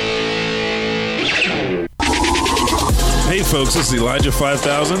 Hey folks, this is Elijah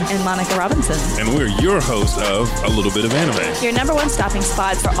 5000 and Monica Robinson, and we're your host of A Little Bit of Anime, your number one stopping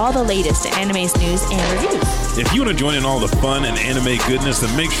spot for all the latest anime's news and reviews. If you want to join in all the fun and anime goodness,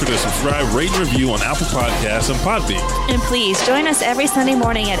 then make sure to subscribe, rate, and review on Apple Podcasts and Podbean. And please join us every Sunday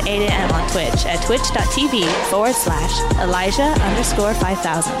morning at 8 a.m. on Twitch at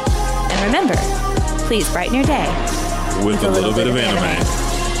twitch.tv/Elijah_5000. And remember, please brighten your day with a little bit of anime.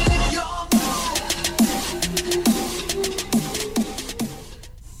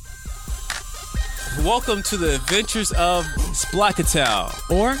 Welcome to the Adventures of Splakatel,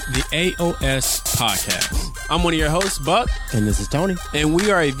 or the AOS Podcast. I'm one of your hosts, Buck. And this is Tony. And we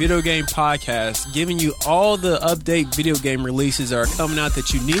are a video game podcast giving you all the update video game releases that are coming out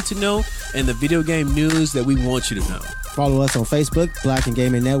that you need to know and the video game news that we want you to know. Follow us on Facebook, Black and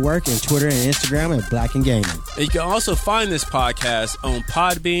Gaming Network, and Twitter and Instagram at Black and Gaming. And you can also find this podcast on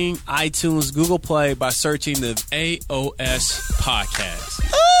Podbean, iTunes, Google Play by searching the AOS Podcast.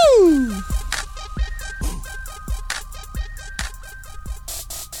 Ooh!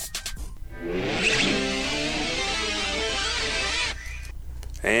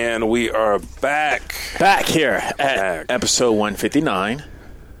 And we are back here at episode 159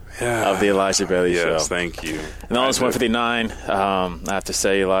 of the Elijah Bailey Show. Yes, thank you. And on this 159, I have to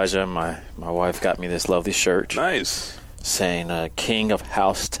say, Elijah, my wife got me this lovely shirt. Nice. Saying King of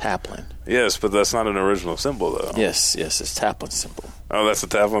House Taplin. Yes, but that's not an original symbol, though. Yes, it's Taplin symbol. Oh, that's a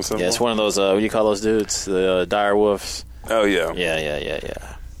Taplin symbol? Yeah, it's one of those, what do you call those dudes? The dire wolves. Oh, yeah.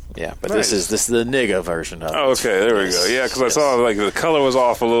 Yeah, but nice. this is the nigga version of it. Oh, okay, there we go. Yeah, because I saw like the color was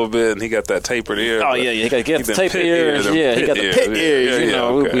off a little bit, and he got that tapered ear. Oh, yeah, he got the tapered ears. Yeah, he got the pit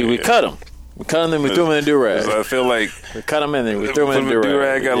ears. We cut him. We cut him and we threw him in a do-rag. So I feel like we cut him in and we threw him in a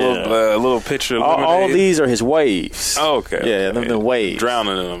do-rag. Got a little picture of all these are his waves. Oh, okay. Yeah, them the waves.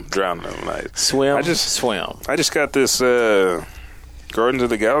 Drowning in them. Nice. Swim. I just got this Guardians of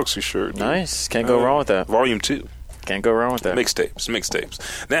the Galaxy shirt. Dude. Nice. Can't go wrong with that. Volume 2. Can't go wrong with that.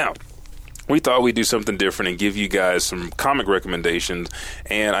 Mixtapes. Now, we thought we'd do something different and give you guys some comic recommendations.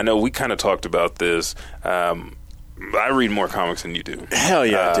 And I know we kind of talked about this. I read more comics than you do. Hell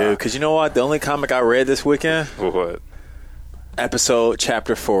yeah, dude. Because you know what? The only comic I read this weekend. What? episode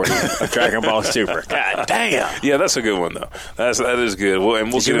chapter 40 of Dragon Ball Super. God damn. Yeah, that's a good one though. That is good.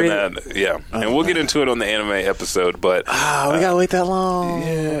 And we'll get in that. Yeah, and we'll get into it on the anime episode. But we gotta wait that long.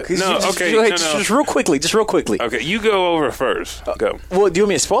 Yeah. Just real quickly. Okay, you go over first. Go. Well, do you want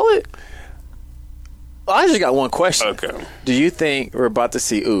me to spoil it? I just got one question. Okay. Do you think we're about to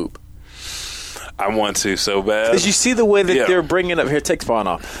see Oob? I want to so bad. Because you see the way that they're bringing up... Here, take Spawn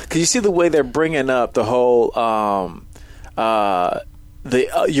off. Because you see the way they're bringing up the whole...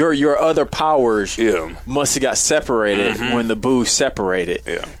 your other powers must have got separated when the Boo separated.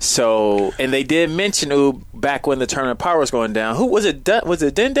 Yeah. So, and they did mention Oob back when the tournament power was going down. Who was it? Was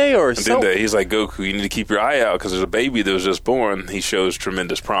it Dende or Dende? He's like, Goku, you need to keep your eye out because there's a baby that was just born. He shows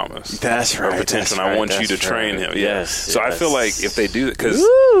tremendous promise. That's right. Potential. I want you to train him. Yes. So I feel like if they do that, because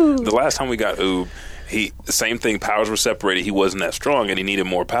the last time we got Oob, the same thing, powers were separated. He wasn't that strong, and he needed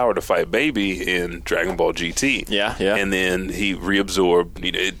more power to fight Baby in Dragon Ball GT. Yeah. And then he reabsorbed.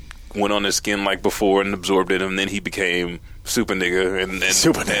 It went on his skin like before and absorbed it, and then he became Super Nigga and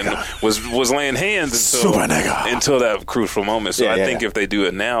was laying hands until that crucial moment. So I think if they do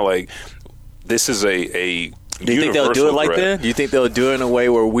it now, like this is a do you think they'll do it like that? Do you think they'll do it in a way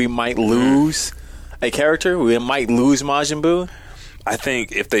where we might lose a character? We might lose Majin Buu? I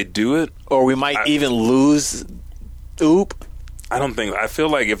think if they do it, or we might even lose Oob. I feel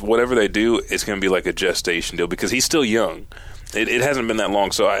like if whatever they do, it's going to be like a gestation deal because he's still young. It hasn't been that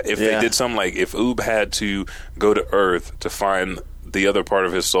long. So if they did something like if Oob had to go to Earth to find the other part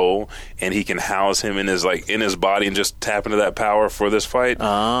of his soul, and he can house him in his body and just tap into that power for this fight,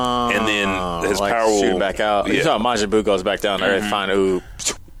 and then his power will shoot back out. You saw Majin Buu goes back down to Earth, find Oob.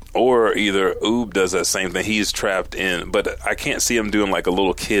 Or either Oob does that same thing. He's trapped in, but I can't see him doing like a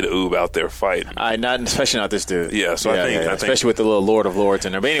little kid Oob out there fighting. Especially not this dude. Yeah, so I think especially with the little Lord of Lords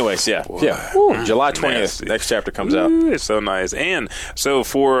in there. But anyways, July 20th, next chapter comes out. It's so nice. And so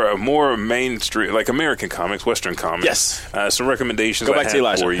for more mainstream, like American comics, Western comics, some recommendations Go back to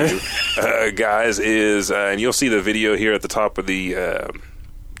Elijah. for you, guys, is and you'll see the video here at the top of the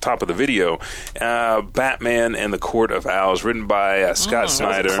video, Batman and the Court of Owls, written by Scott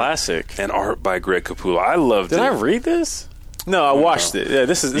Snyder, classic, and art by Greg Capullo. I loved it. Did I read this? No, I watched it. Yeah,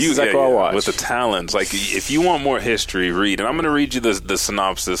 this is exactly what I watched. With the talons, like if you want more history, read. And I'm going to read you the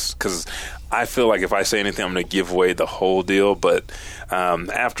synopsis because I feel like if I say anything, I'm going to give away the whole deal. But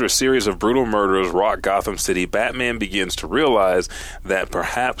after a series of brutal murders rock Gotham City, Batman begins to realize that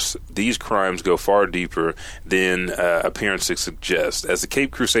perhaps these crimes go far deeper than appearances suggest. As the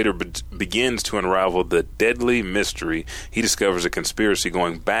Caped Crusader begins to unravel the deadly mystery, he discovers a conspiracy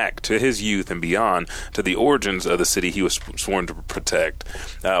going back to his youth and beyond to the origins of the city he was sworn to protect.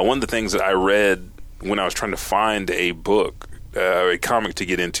 One of the things that I read when I was trying to find a book, a comic to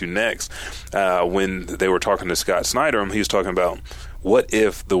get into next, when they were talking to Scott Snyder, he was talking about what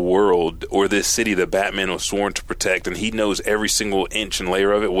if the world or this city that Batman was sworn to protect, and he knows every single inch and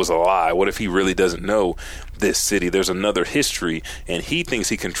layer of it, was a lie? What if he really doesn't know this city? There's another history, and he thinks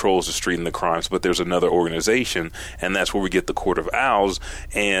he controls the street and the crimes, but there's another organization, and that's where we get the Court of Owls.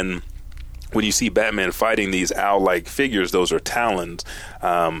 And when you see Batman fighting these owl-like figures, those are talons.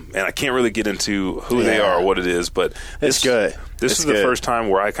 And I can't really get into who they are or what it is, but it's good. This is the first time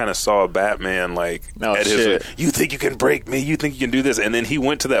where I kind of saw Batman his, you think you can break me? You think you can do this? And then he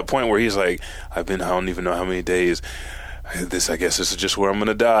went to that point where he's like, I don't even know how many days. I guess this is just where I'm going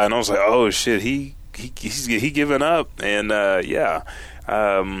to die. And I was like, oh shit, he giving up. And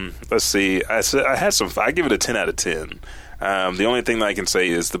let's see. I give it a 10 out of 10. The only thing that I can say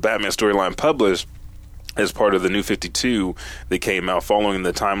is the Batman storyline published as part of the New 52 that came out following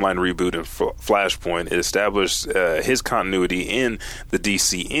the timeline reboot of Flashpoint. It established his continuity in the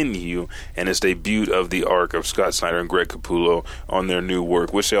DCNU and its debut of the arc of Scott Snyder and Greg Capullo on their new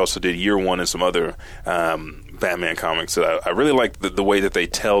work, which they also did Year One and some other Batman comics. I really like the way that they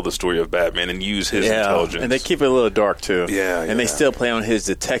tell the story of Batman and use his intelligence. And they keep it a little dark, too. And they still play on his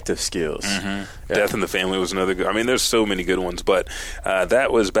detective skills. Mm-hmm. Death in the Family was another good. I mean, there's so many good ones, but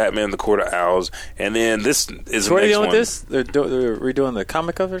that was Batman: The Court of Owls, and then this is so the next one. What are you doing with this? They're redoing the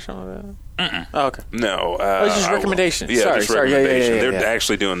comic cover or something like that? Oh, okay. No. It's just recommendations. Yeah, sorry. recommendation. Yeah. They're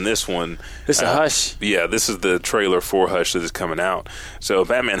actually doing this one. This is Hush. Yeah, this is the trailer for Hush that is coming out. So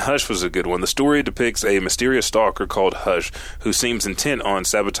Batman Hush was a good one. The story depicts a mysterious stalker called Hush who seems intent on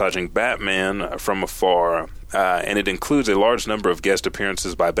sabotaging Batman from afar. And it includes a large number of guest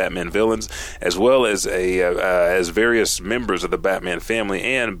appearances by Batman villains, as well as as various members of the Batman family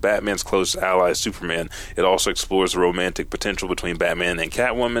and Batman's close ally Superman. It also explores the romantic potential between Batman and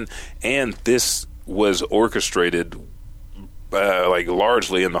Catwoman, and this was orchestrated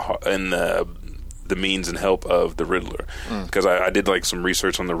largely in the the means and help of the Riddler. Because I did like some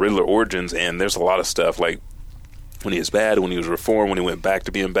research on the Riddler origins, and there's a lot of stuff like when he was bad, when he was reformed, when he went back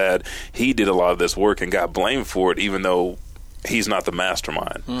to being bad. He did a lot of this work and got blamed for it, even though he's not the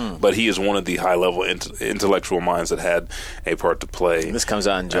mastermind. But he is one of the high-level intellectual minds that had a part to play. This comes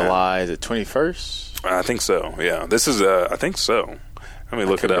out in July, the 21st? I think so, yeah. This is, I think so. Let me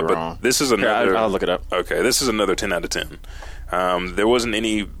look it up. But this is another. I'll look it up. Okay, this is another 10 out of 10. There wasn't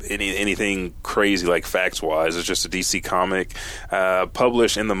anything crazy like facts wise. It's just a DC comic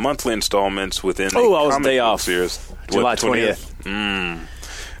published in the monthly installments within. Oh, I was day off. Series. July 20th.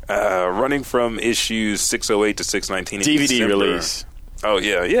 Running from issues 608 to 619. DVD December. Release. Oh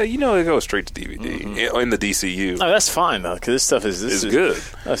yeah, it goes straight to DVD in the DCU. Oh, that's fine though, because this stuff is good.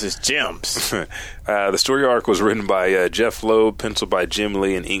 That's just gems. The story arc was written by Jeff Loeb, penciled by Jim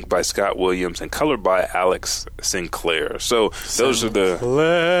Lee, and inked by Scott Williams, and colored by Alex Sinclair. So those are the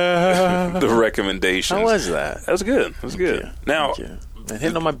recommendations. How was that? That was good. It was good. Now,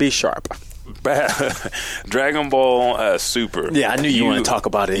 hitting on my B sharp. Dragon Ball Super. Yeah, I knew you wanted to talk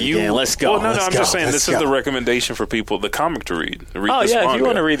about it again. Let's go. Well, I'm just saying this is the recommendation for people, the comic to read. If you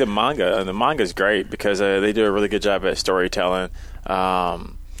want to read the manga's great because they do a really good job at storytelling.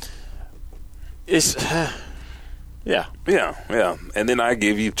 Yeah. And then I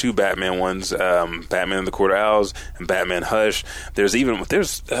gave you two Batman ones, Batman and the Court of Owls and Batman Hush. There's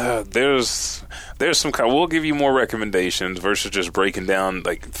some kind. We'll give you more recommendations versus just breaking down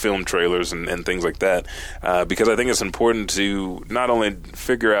like film trailers and things like that, because I think it's important to not only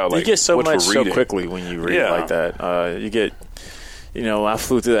figure out like you get so what much we're reading. so quickly when you read like that. You get, I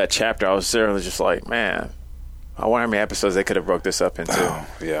flew through that chapter. I was there, I was just like, man. I wonder how many episodes they could have broke this up into. Oh,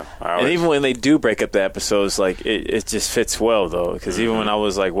 yeah. And even when they do break up the episodes, like it just fits well though. Because even when I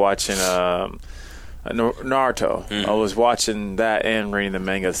was like watching Naruto, I was watching that and reading the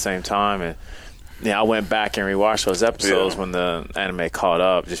manga at the same time, and I went back and rewatched those episodes when the anime caught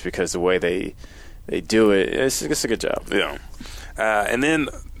up, just because the way they do it, it's a good job. Yeah, and then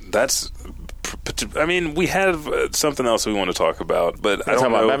that's. I mean, we have something else we want to talk about, but I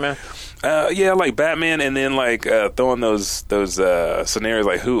don't know. About Batman? Like Batman, and then like throwing those scenarios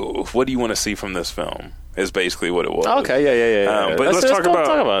like what do you want to see from this film is basically what it was. Okay, yeah. But let's talk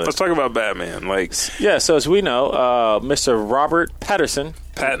about Batman. Like, so as we know, Mr. Robert Pattinson,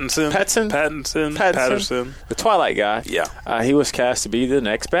 the Twilight guy. Yeah, he was cast to be the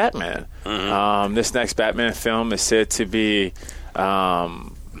next Batman. This next Batman film is said to be.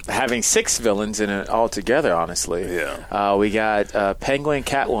 Having 6 villains in it altogether, honestly. Yeah. We got Penguin,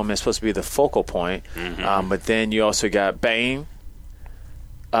 Catwoman is supposed to be the focal point. But then you also got Bane,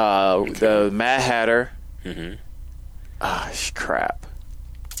 the Mad Hatter. Crap.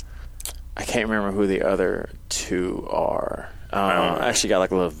 I can't remember who the other 2 are. I actually got like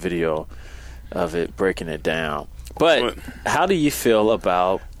a little video of it breaking it down. But how do you feel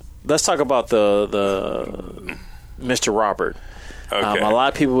about... Let's talk about the Mr. Robert. Okay. A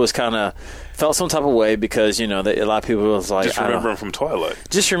lot of people was kind of felt some type of way because a lot of people was like, just remember him from Twilight.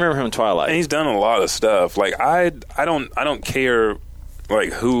 And he's done a lot of stuff. Like I don't care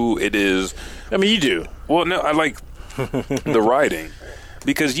like who it is. I mean, you do. Well, no, I like the writing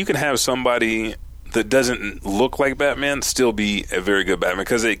because you can have somebody that doesn't look like Batman still be a very good Batman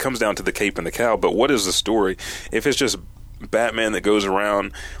because it comes down to the cape and the cowl. But what is the story? If it's just Batman that goes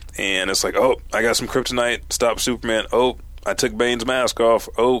around and it's like, oh, I got some kryptonite, stop Superman. Oh, I took Bane's mask off.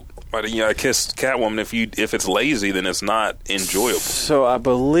 Oh, I kissed Catwoman. If it's lazy, then it's not enjoyable. So I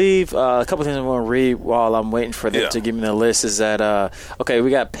believe a couple things I want to read while I'm waiting for them to give me the list is that we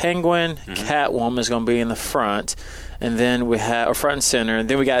got Penguin, Catwoman is going to be in the front, and then we have front and center, and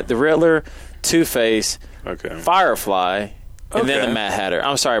then we got the Riddler, Two-Face, Firefly. And then the Mad Hatter.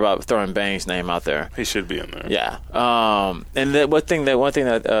 I'm sorry about throwing Bane's name out there. He should be in there. Yeah. And one thing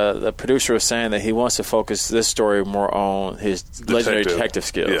that the producer was saying that he wants to focus this story more on his legendary detective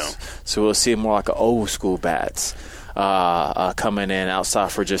skills. Yeah. So we'll see more like an old school Bats coming in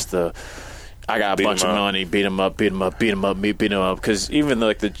outside for just the. I got a bunch of money, beat him up. Because even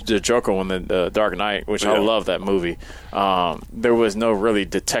like the Joker one, the Dark Knight, which I love that movie, there was no really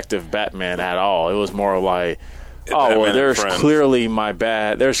detective Batman at all. It was more like. There's clearly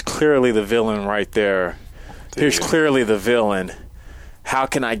there's clearly the villain right there. Here's clearly the villain. How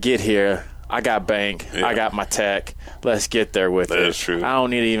can I get here? I got bank. Yeah. I got my tech. Let's get there with it. That is true. I don't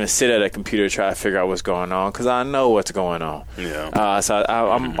need to even sit at a computer to try to figure out what's going on because I know what's going on. Yeah. So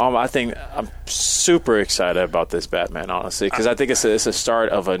I think I'm super excited about this Batman, honestly, because I think it's a start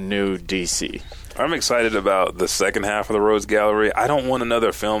of a new DC. I'm excited about the second half of the Rogues Gallery. I don't want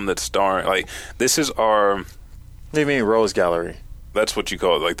another film that's starring this is our. What do you mean Rose Gallery? That's what you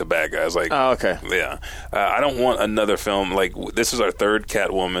call it, like the bad guys. Like, oh, okay. Yeah. I don't want another film. Like, this is our third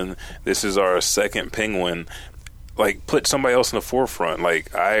Catwoman. This is our second Penguin. Like, put somebody else in the forefront.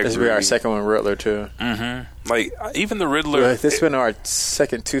 Like, I agree. This will be our second one, Riddler, too. Mm-hmm. Like, even the Riddler. This has been our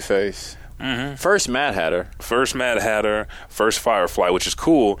second Two-Face. Mm-hmm. First Mad Hatter. First Firefly, which is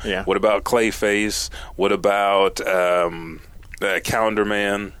cool. Yeah. What about Clayface? What about Calendar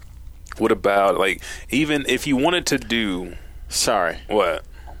Man? What about, like, even if you wanted to do... Sorry. What?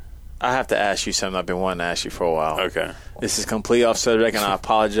 I have to ask you something I've been wanting to ask you for a while. Okay. This is completely off subject, and I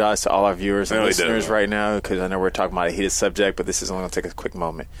apologize to all our viewers and listeners right now because I know we're talking about a heated subject, but this is only going to take a quick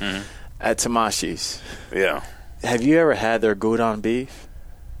moment. Mm-hmm. At Tamashi's, yeah, have you ever had their Goudan beef?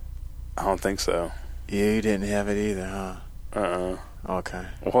 I don't think so. Yeah, you didn't have it either, huh? Okay.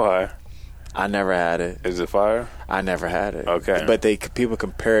 Why? I never had it. Is it fire? I never had it. Okay. But people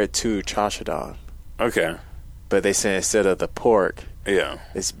compare it to Chashadon. Okay. But they say instead of the pork, yeah,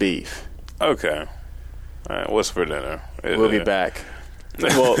 it's beef. Okay. All right, what's for dinner? We'll be back.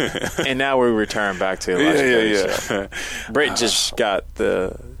 Well, and now we return back to yeah. Britt just got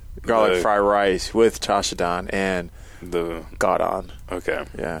the garlic fried rice with Chashadon and the Goudan. Okay.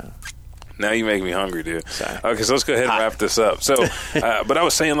 Yeah. Now you make me hungry, dude. Sorry. Okay, so let's go ahead and wrap this up. So, but I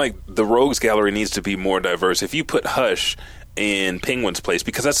was saying, like, the Rogues Gallery needs to be more diverse. If you put Hush in Penguin's place,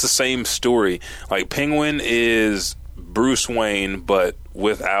 because that's the same story. Like, Penguin is Bruce Wayne, but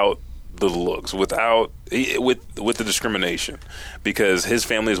without the looks, with the discrimination, because his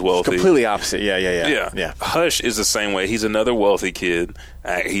family is wealthy. Completely opposite. Yeah. Hush is the same way. He's another wealthy kid.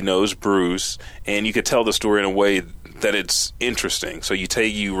 He knows Bruce, and you could tell the story in a way that it's interesting. So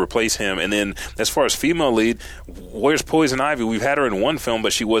you replace him, and then as far as female lead, where's Poison Ivy? We've had her in one film,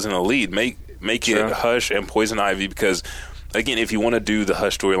 but she wasn't a lead. Make it Hush and Poison Ivy, because again, if you want to do the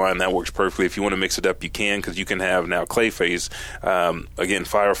Hush storyline, that works perfectly. If you want to mix it up, you can, because you can have now Clayface, again,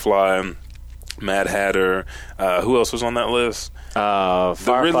 Firefly, Mad Hatter. Who else was on that list?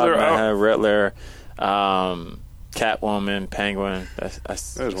 Firefly, Riddler, Mad Hatter, Riddler, Catwoman, Penguin.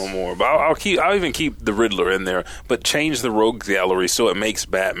 There's one more, but I'll even keep the Riddler in there, but change the Rogue Gallery so it makes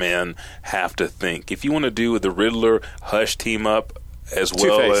Batman have to think. If you want to do the Riddler Hush team up, as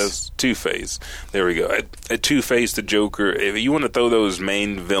well as Two-Face. There we go. At Two-Face, the Joker. If you want to throw those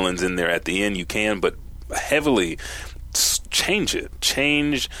main villains in there at the end, you can, but heavily change it.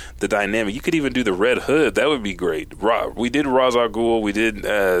 Change the dynamic. You could even do the Red Hood. That would be great. We did Ra's al Ghul. We did,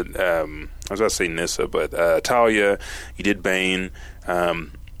 I was about to say Nyssa, but Talia. You did Bane.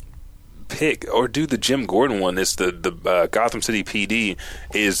 Pick or do the Jim Gordon one. It's the Gotham City PD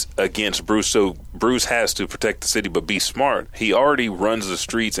is against Bruce, so Bruce has to protect the city but be smart. He already runs the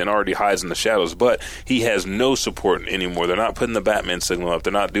streets and already hides in the shadows, but he has no support anymore. They're not putting the Batman signal up.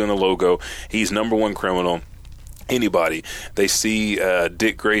 They're not doing the logo. He's number one criminal. Anybody they see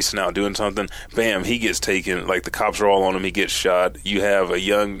Dick Grayson out doing something, bam, he gets taken. Like, the cops are all on him, he gets shot. You have a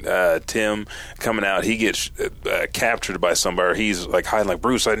young Tim coming out, he gets captured by somebody. He's like hiding, like,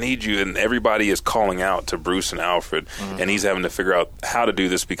 Bruce, I need you, and everybody is calling out to Bruce and Alfred, and he's having to figure out how to do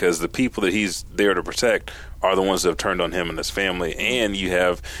this, because the people that he's there to protect are the ones that have turned on him and his family. And you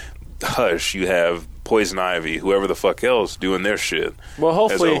have Hush, you have Poison Ivy, whoever the fuck else doing their shit. Well,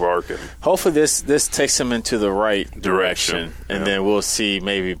 hopefully this takes them into the right direction, and then we'll see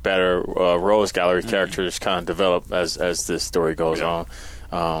maybe better Rose Gallery characters kind of develop as this story goes on.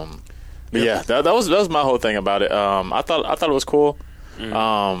 But that was my whole thing about it. I thought it was cool.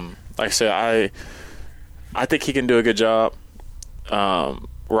 Like I said, I think he can do a good job,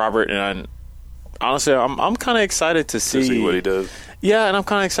 Robert, and honestly, I'm kind of excited to see what he does. Yeah, and I'm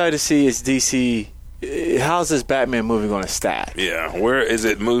kind of excited to see is DC. How's this Batman movie going to stack? Yeah, where is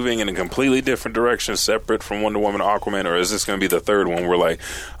it moving in a completely different direction, separate from Wonder Woman, Aquaman, or is this going to be the third one? We're like,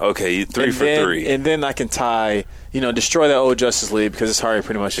 okay, three for three, and then I can tie, destroy that old Justice League because it's already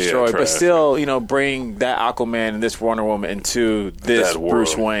pretty much destroyed, but still, bring that Aquaman and this Wonder Woman into this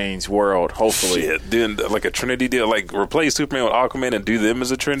Bruce Wayne's world. Hopefully, shit, doing like a Trinity deal, like replace Superman with Aquaman and do them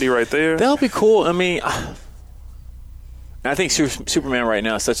as a Trinity right there. That'll be cool. I mean, I think Superman right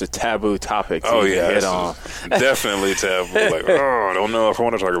now is such a taboo topic to hit on. Definitely taboo. Like, I don't know if I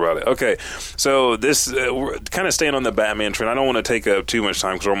want to talk about it. Okay, so this we're kind of staying on the Batman trend. I don't want to take up too much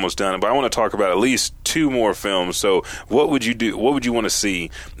time because we're almost done, but I want to talk about at least two more films. So what would you do? What would you want to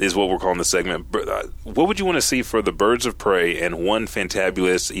see is what we're calling the segment. What would you want to see for the Birds of Prey and One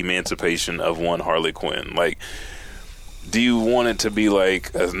Fantabulous Emancipation of One Harley Quinn? Like, do you want it to be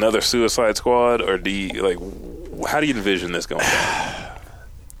like another Suicide Squad, or do you like? How do you envision this going down?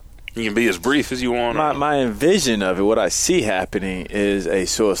 You can be as brief as you want. My envision of it, what I see happening is a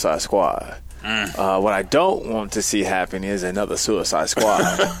Suicide Squad. What I don't want to see happen is another Suicide Squad.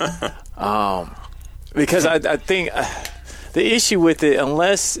 Because I think the issue with it,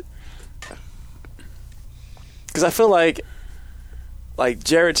 because I feel like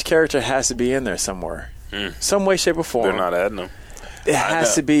Jared's character has to be in there somewhere, some way, shape, or form. They're not adding them. It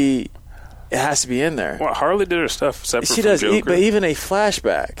has to be. It has to be in there. Well, Harley did her stuff separate She from does, Joker. but even a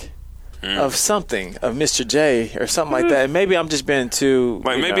flashback of something of Mr. J or something like that. Maybe I'm just being too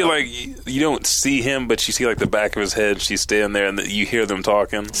like you don't see him, but you see like the back of his head. She's standing there, and you hear them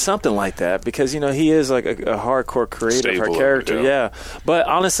talking. Something like that, because he is like a hardcore creator of her Staple, character. Yeah, but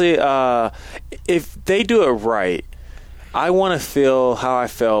honestly, if they do it right, I want to feel how I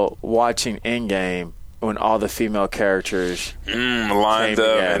felt watching Endgame when all the female characters lined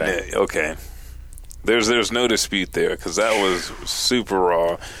up. And okay, there's no dispute there, because that was super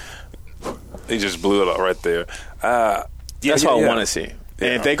raw. They just blew it up right there. That's what I want to see.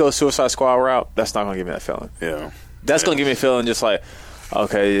 And if they go Suicide Squad route, that's not going to give me that feeling. Yeah, that's going to give me a feeling just like,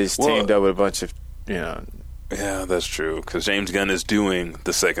 okay, it's teamed up with a bunch of Yeah, that's true, because James Gunn is doing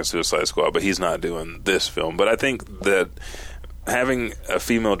the second Suicide Squad, but he's not doing this film. But I think that having a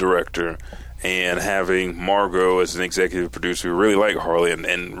female director and having Margot as an executive producer who really like Harley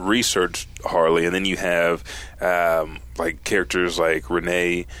and researched Harley, and then you have like characters like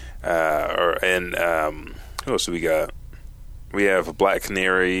Renee and who else do we got? We have Black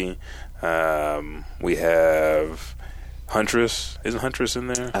Canary. We have Huntress. Isn't Huntress in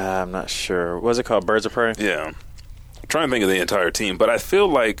there? I'm not sure. What was it called? Birds of Prey? Yeah. I'm trying to think of the entire team, but I feel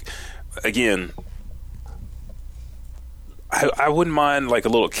like, again, I wouldn't mind like a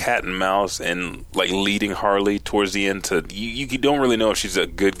little cat and mouse and like leading Harley towards the end to you don't really know if she's a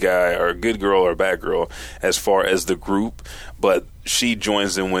good guy or a good girl or a bad girl as far as the group, but she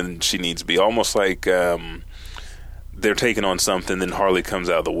joins them when she needs to be, almost like they're taking on something, then Harley comes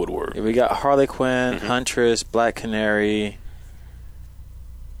out of the woodwork. We got Harley Quinn, Huntress, Black Canary.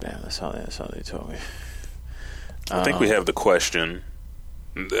 Damn, that's all they told me. I think we have the question,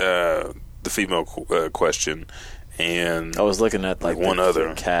 the female question. And I was looking at like one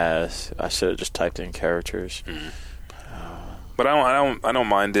other cast. I should have just typed in characters. But I don't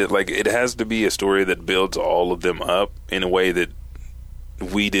mind it. Like, it has to be a story that builds all of them up in a way that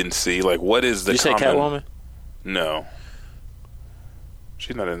we didn't see. Like, what is the? Did you say Catwoman? No,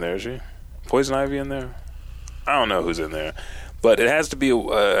 she's not in there, is she? Poison Ivy in there? I don't know who's in there, but it has to be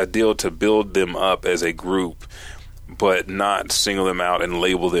a deal to build them up as a group, but not single them out and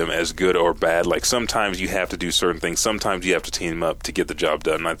label them as good or bad. Like, sometimes you have to do certain things. Sometimes you have to team up to get the job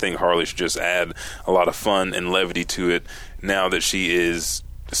done. And I think Harley should just add a lot of fun and levity to it now that she is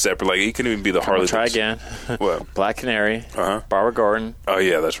separate. Like, it can even be the Harley. Try again. What? Black Canary. Barbara Gordon. Oh,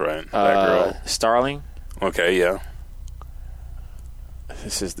 yeah, that's right. That girl. Starling. Okay, yeah.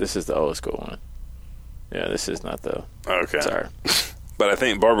 This is the old school one. Yeah, this is not the... Okay. Sorry. But I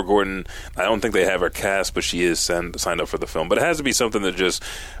think Barbara Gordon, I don't think they have her cast, but she is signed up for the film. But it has to be something that just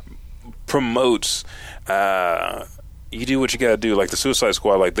promotes, you do what you got to do. Like the Suicide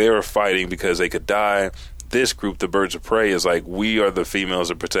Squad, like they were fighting because they could die. This group, the Birds of Prey, is like, we are the females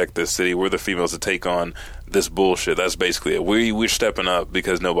that protect this city. We're the females that take on this bullshit. That's basically it. We're stepping up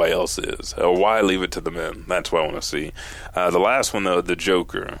because nobody else is. Or why leave it to the men? That's what I want to see. The last one, though, the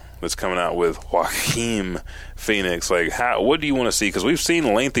Joker, that's coming out with Joaquin Phoenix. Like, what do you want to see? Because we've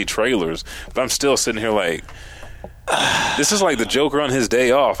seen lengthy trailers, but I'm still sitting here like, this is like the Joker on his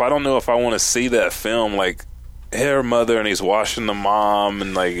day off. I don't know if I want to see that film, like, her mother and he's washing the mom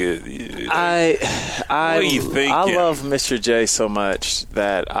and like I what are you thinking? I love Mr. J so much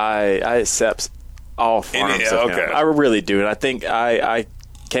that I accept all forms of him. I really do, and I think I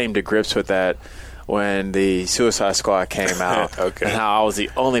came to grips with that when the Suicide Squad came out. Okay. And how I was the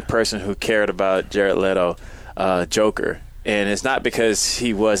only person who cared about Jared Leto Joker. And it's not because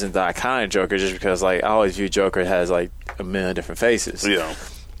he wasn't the iconic Joker, just because like I always view Joker has like a million different faces. Yeah.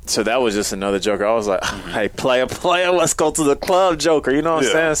 So that was just another Joker. I was like, hey, player, let's go to the club, Joker. You know what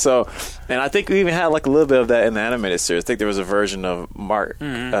I'm saying? So, and I think we even had like a little bit of that in the animated series. I think there was a version of Mark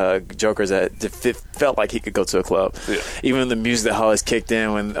Joker that felt like he could go to a club. Yeah. Even the music that always kicked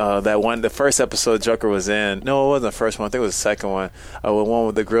in when the first episode Joker was in. No, it wasn't the first one. I think it was the second one. The one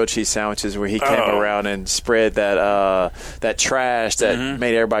with the grilled cheese sandwiches where he came around and spread that trash that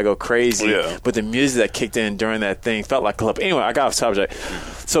made everybody go crazy. Yeah. But the music that kicked in during that thing felt like a club. Anyway, I got off subject.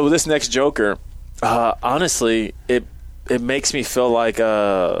 So this next Joker, honestly, it makes me feel like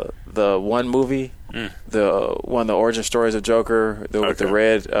the one movie, the origin stories of Joker, with the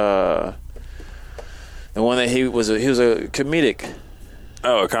red, the one that he was a comedic.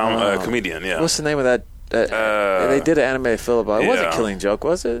 Oh, a comedian, yeah. What's the name of that They did an animated film about it. It wasn't Killing Joke,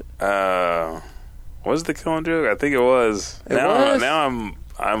 was it? Was it the Killing Joke? I think it was. Now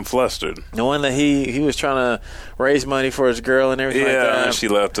I'm flustered. The one that he was trying to raise money for his girl and everything like that. And she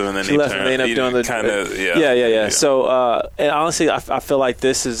left him, and then they ended up doing the kind of yeah. So, and honestly, I feel like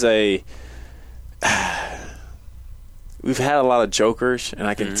this is a. We've had a lot of jokers, and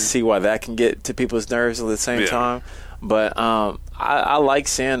I can see why that can get to people's nerves at the same time. But I like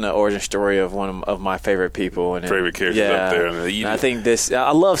seeing the origin story of one of my favorite people and favorite characters up there. And I think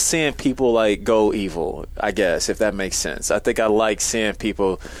I love seeing people like go evil, I guess, if that makes sense. I think I like seeing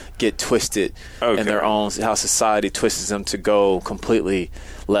people get twisted in their own, how society twists them to go completely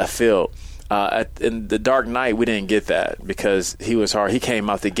left field. In The Dark Knight, we didn't get that because he was hard. He came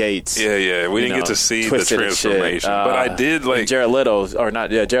out the gates. Yeah. We didn't get to see the transformation. But I did like Jared Leto's, or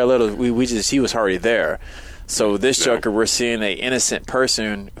not? Yeah, Jared Leto. He was already there. So this Joker, we're seeing an innocent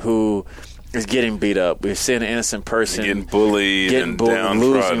person who is getting beat up. We're seeing an innocent person getting bullied,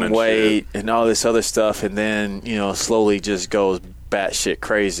 losing weight, and all this other stuff, and then slowly just goes batshit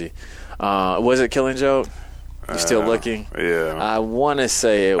crazy. Was it Killing Joke? You still looking? Yeah. I want to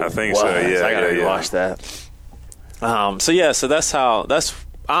say I think so. Yeah, I gotta watch that. So that's how.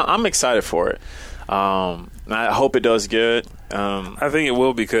 I'm excited for it. I hope it does good. I think it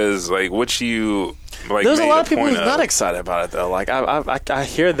will because what you. There's a lot of people who's not excited about it though. Like I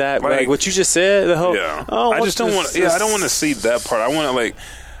hear that, like what you just said. The whole I just don't want. I don't want to see that part. I want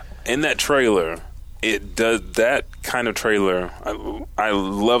to in that trailer. It does that kind of trailer. I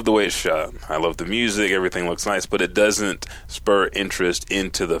love the way it's shot. I love the music. Everything looks nice, but it doesn't spur interest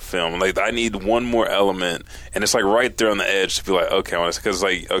into the film. I need one more element, and it's right there on the edge to be okay, because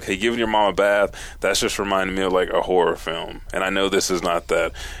giving your mom a bath. That's just reminding me of a horror film, and I know this is not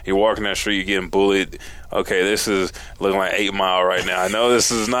that. You're walking down the street, you're getting bullied. Okay, this is looking like 8 Mile right now. I know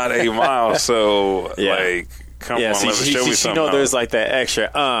this is not 8 Mile, so come on, show me something. There's that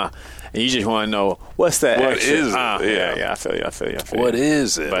extra and you just want to know what's that? What extra? is it? I feel you. What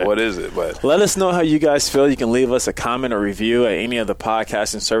is it? What is it? But let us know how you guys feel. You can leave us a comment or review at any of the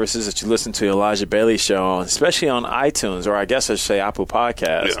podcasting services that you listen to Elijah Bailey Show on, especially on iTunes, or I guess I should say Apple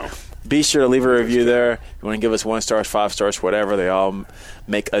Podcasts. Yeah. Be sure to leave a review there. If you want to give us 1 star, 5 stars, whatever. They all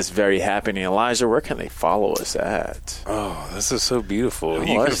make us very happy. And Elijah, where can they follow us at? Oh, this is so beautiful.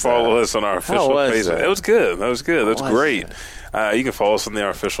 You can follow us on our official Facebook. It was good. That's great. You can follow us on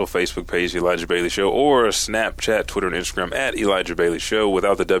our official Facebook page, Elijah Bailey Show, or Snapchat, Twitter, and Instagram at Elijah Bailey Show.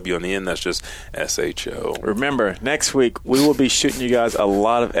 Without the W on the end, that's just SHO. Remember, next week we will be shooting you guys a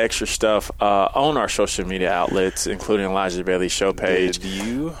lot of extra stuff on our social media outlets, including Elijah Bailey Show page. Did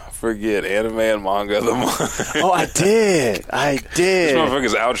you forget anime and manga of the month? Oh, I did. This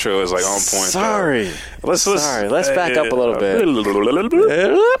motherfucker's outro is on point. Sorry. Let's back up a little bit.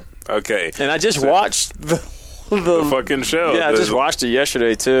 Okay. And I just watched the fucking show. Yeah, I just watched it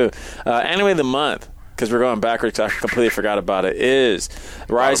yesterday too. Anime of the month, because we're going backwards. I completely forgot about it. Is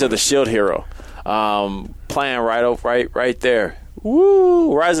Rise of the Shield Hero, playing right there.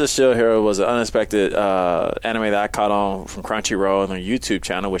 Woo! Rise of the Shield Hero was an unexpected anime that I caught on from Crunchyroll on their YouTube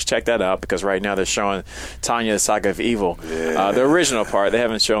channel, which check that out because right now they're showing Tanya the Saga of Evil, the original part. They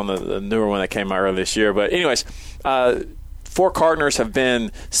haven't shown the newer one that came out earlier this year. But anyways, 4 partners have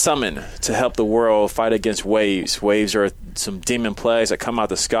been summoned to help the world fight against waves. Waves are some demon plagues that come out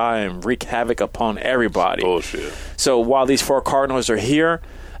the sky and wreak havoc upon everybody. Bullshit. So while these 4 cardinals are here,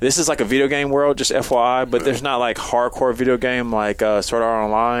 this is like a video game world, just FYI, but there's not hardcore video game like Sword Art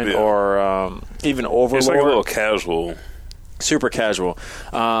Online or even Overlord. It's a little casual. Super casual.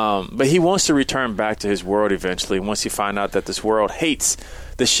 But he wants to return back to his world eventually once he finds out that this world hates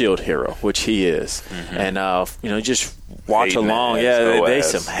the Shield Hero, which he is. Mm-hmm. And, just watch hating along. They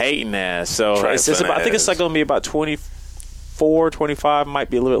some hating ass. So it's about, I think it's going to be about 24, 25,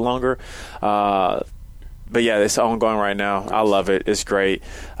 might be a little bit longer. But yeah, it's ongoing right now. I love it. It's great.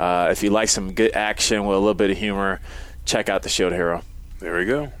 If you like some good action with a little bit of humor, check out the Shield Hero. There we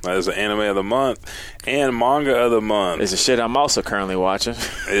go. That is the anime of the month and manga of the month. It's the shit I'm also currently watching.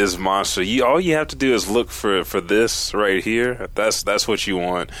 Is Monster. All you have to do is look for this right here. That's what you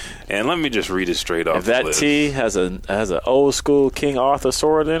want. And let me just read it straight off. If that T has an old school King Arthur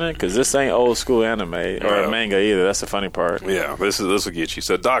sword in it, because this ain't old school anime or manga either. That's the funny part. Yeah, this will get you.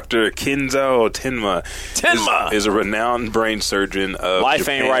 So Dr. Kinzo Tenma is a renowned brain surgeon of Life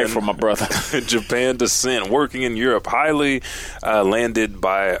Japan, ain't right for my brother. Japan descent, working in Europe, highly lauded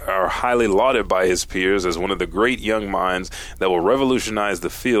by his peers as one of the great young minds that will revolutionize the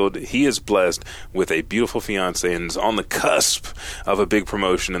field. He is blessed with a beautiful fiancée and is on the cusp of a big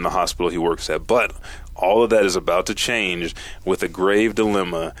promotion in the hospital he works at. But All of that is about to change with a grave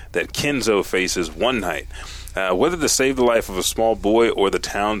dilemma that Kenzo faces one night. Whether to save the life of a small boy or the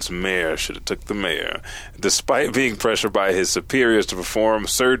town's mayor, should have took the mayor. Despite being pressured by his superiors to perform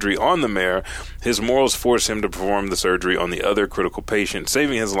surgery on the mayor, his morals force him to perform the surgery on the other critical patient,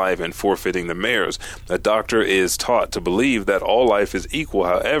 saving his life and forfeiting the mayor's. A doctor is taught to believe that all life is equal.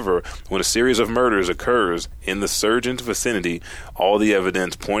 However, when a series of murders occurs in the surgeon's vicinity, all the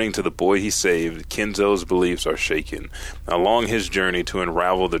evidence pointing to the boy he saved, Kenzo's beliefs are shaken. Along his journey to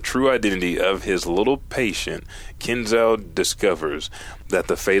unravel the true identity of his little patient, Kenzo discovers that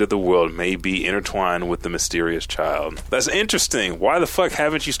the fate of the world may be intertwined with the mysterious child. That's interesting. Why the fuck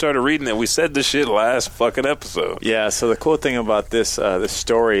haven't you started reading it? We said this shit last fucking episode. Yeah, so the cool thing about this this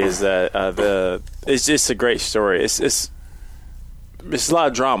story is that it's just a great story. It's a lot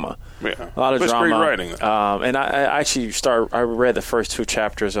of drama. Yeah, a lot of drama. Great writing. And I actually I read the first 2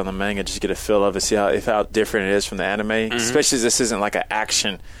 chapters on the manga just to get a feel of it, see how different it is from the anime, especially as this isn't like an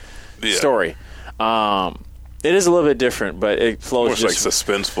action story. It is a little bit different, but it flows more like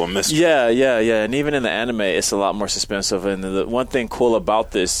suspenseful mystery. Yeah. And even in the anime, it's a lot more suspensive. And the one thing cool about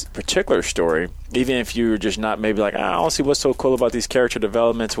this particular story, even if you're just not maybe like, I don't see what's so cool about these character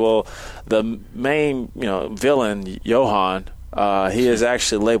developments. Well, the main villain, Johan, he is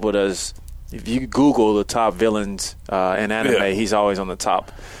actually labeled as, if you Google the top villains in anime, he's always on the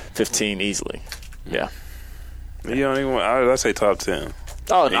top 15 easily. Yeah. You don't even want, I'd say top 10.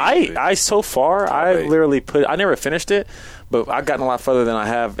 Oh, I so far, I literally I never finished it, but I've gotten a lot further than I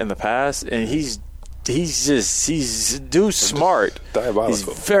have in the past, and he's dude smart. Diabolical. He's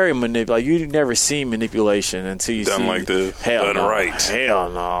very manipulative. Like, you never see manipulation until you done see like this. Hell no. Right.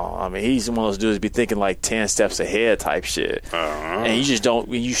 Hell no. I mean, he's one of those dudes be thinking like 10 steps ahead type shit. And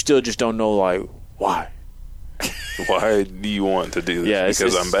you still just don't know, like, why. Why do you want to do this? Yeah,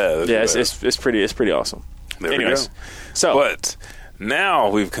 because I'm bad. It's pretty awesome. There we go. But now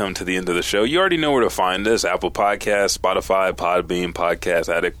we've come to the end of the show. You already know where to find us: Apple Podcasts, Spotify, Podbean, Podcast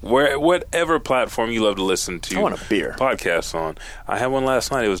Addict, whatever platform you love to listen to. I want a beer. Podcasts on. I had one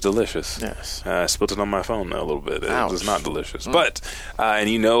last night. It was delicious. Yes. I spilled it on my phone a little bit. It was not delicious. But, and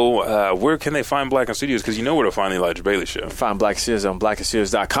where can they find Black and Studios? Because you know where to find the Elijah Bailey Show. Find Black and Studios on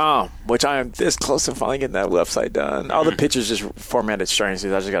blackandstudios.com, which I am this close to finally getting that website done. All the pictures just formatted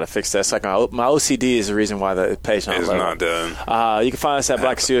strangely. I just got to fix that. It's like my OCD is the reason why the page is not done. You can find us at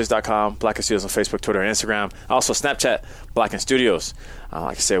blackandstudios.com, Black and Studios on Facebook, Twitter, and Instagram. Also, Snapchat, Black and Studios.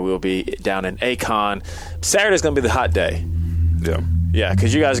 Like I said, we will be down in Akon. Saturday's going to be the hot day. Yeah. Yeah,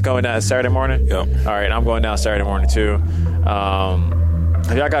 because you guys are going down Saturday morning? Yeah. All right, I'm going down Saturday morning, too.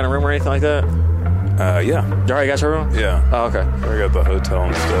 Have y'all got a room or anything like that? Yeah. You already got your room? Yeah. Oh, okay. We got the hotel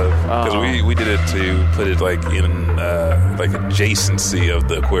and stuff. Because we did it to put it like in like adjacency of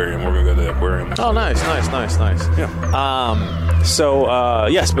the aquarium. We're going to go to the aquarium. Oh, nice. Yeah. So,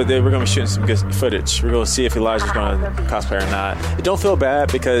 yes, but we're going to be shooting some good footage. We're going to see if Elijah's going to cosplay or not. Don't feel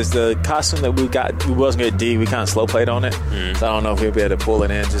bad because the costume that we wasn't good D. We kind of slow played on it. So I don't know if we'll be able to pull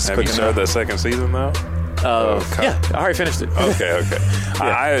it in just Have quick you enough. started that second season, though? Yeah, I already finished it. Okay.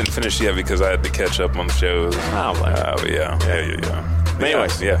 I hadn't finished yet because I had to catch up on the shows. Oh, yeah. But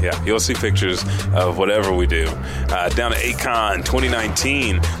anyways. Yeah. You'll see pictures of whatever we do. Down at Akon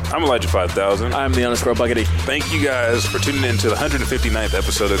 2019, I'm Elijah 5000. I'm the _ Buckety. Thank you guys for tuning in to the 159th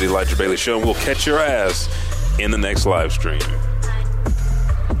episode of the Elijah Bailey Show. We'll catch your ass in the next live stream.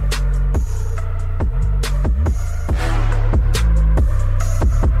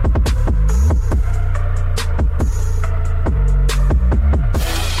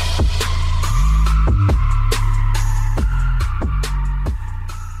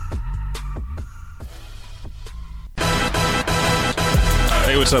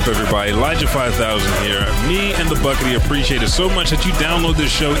 Hey, what's up, everybody? Elijah 5000 here. Me and the Buckety appreciate it so much that you download this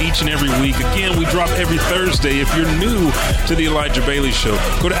show each and every week. Again, we drop every Thursday. If you're new to the Elijah Bailey Show,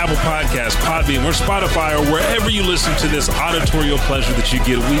 go to Apple Podcasts, Podbean, or Spotify, or wherever you listen to this auditorial pleasure that you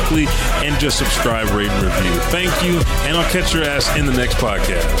get weekly, and just subscribe, rate, and review. Thank you, and I'll catch your ass in the next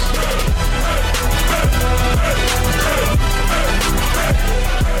podcast.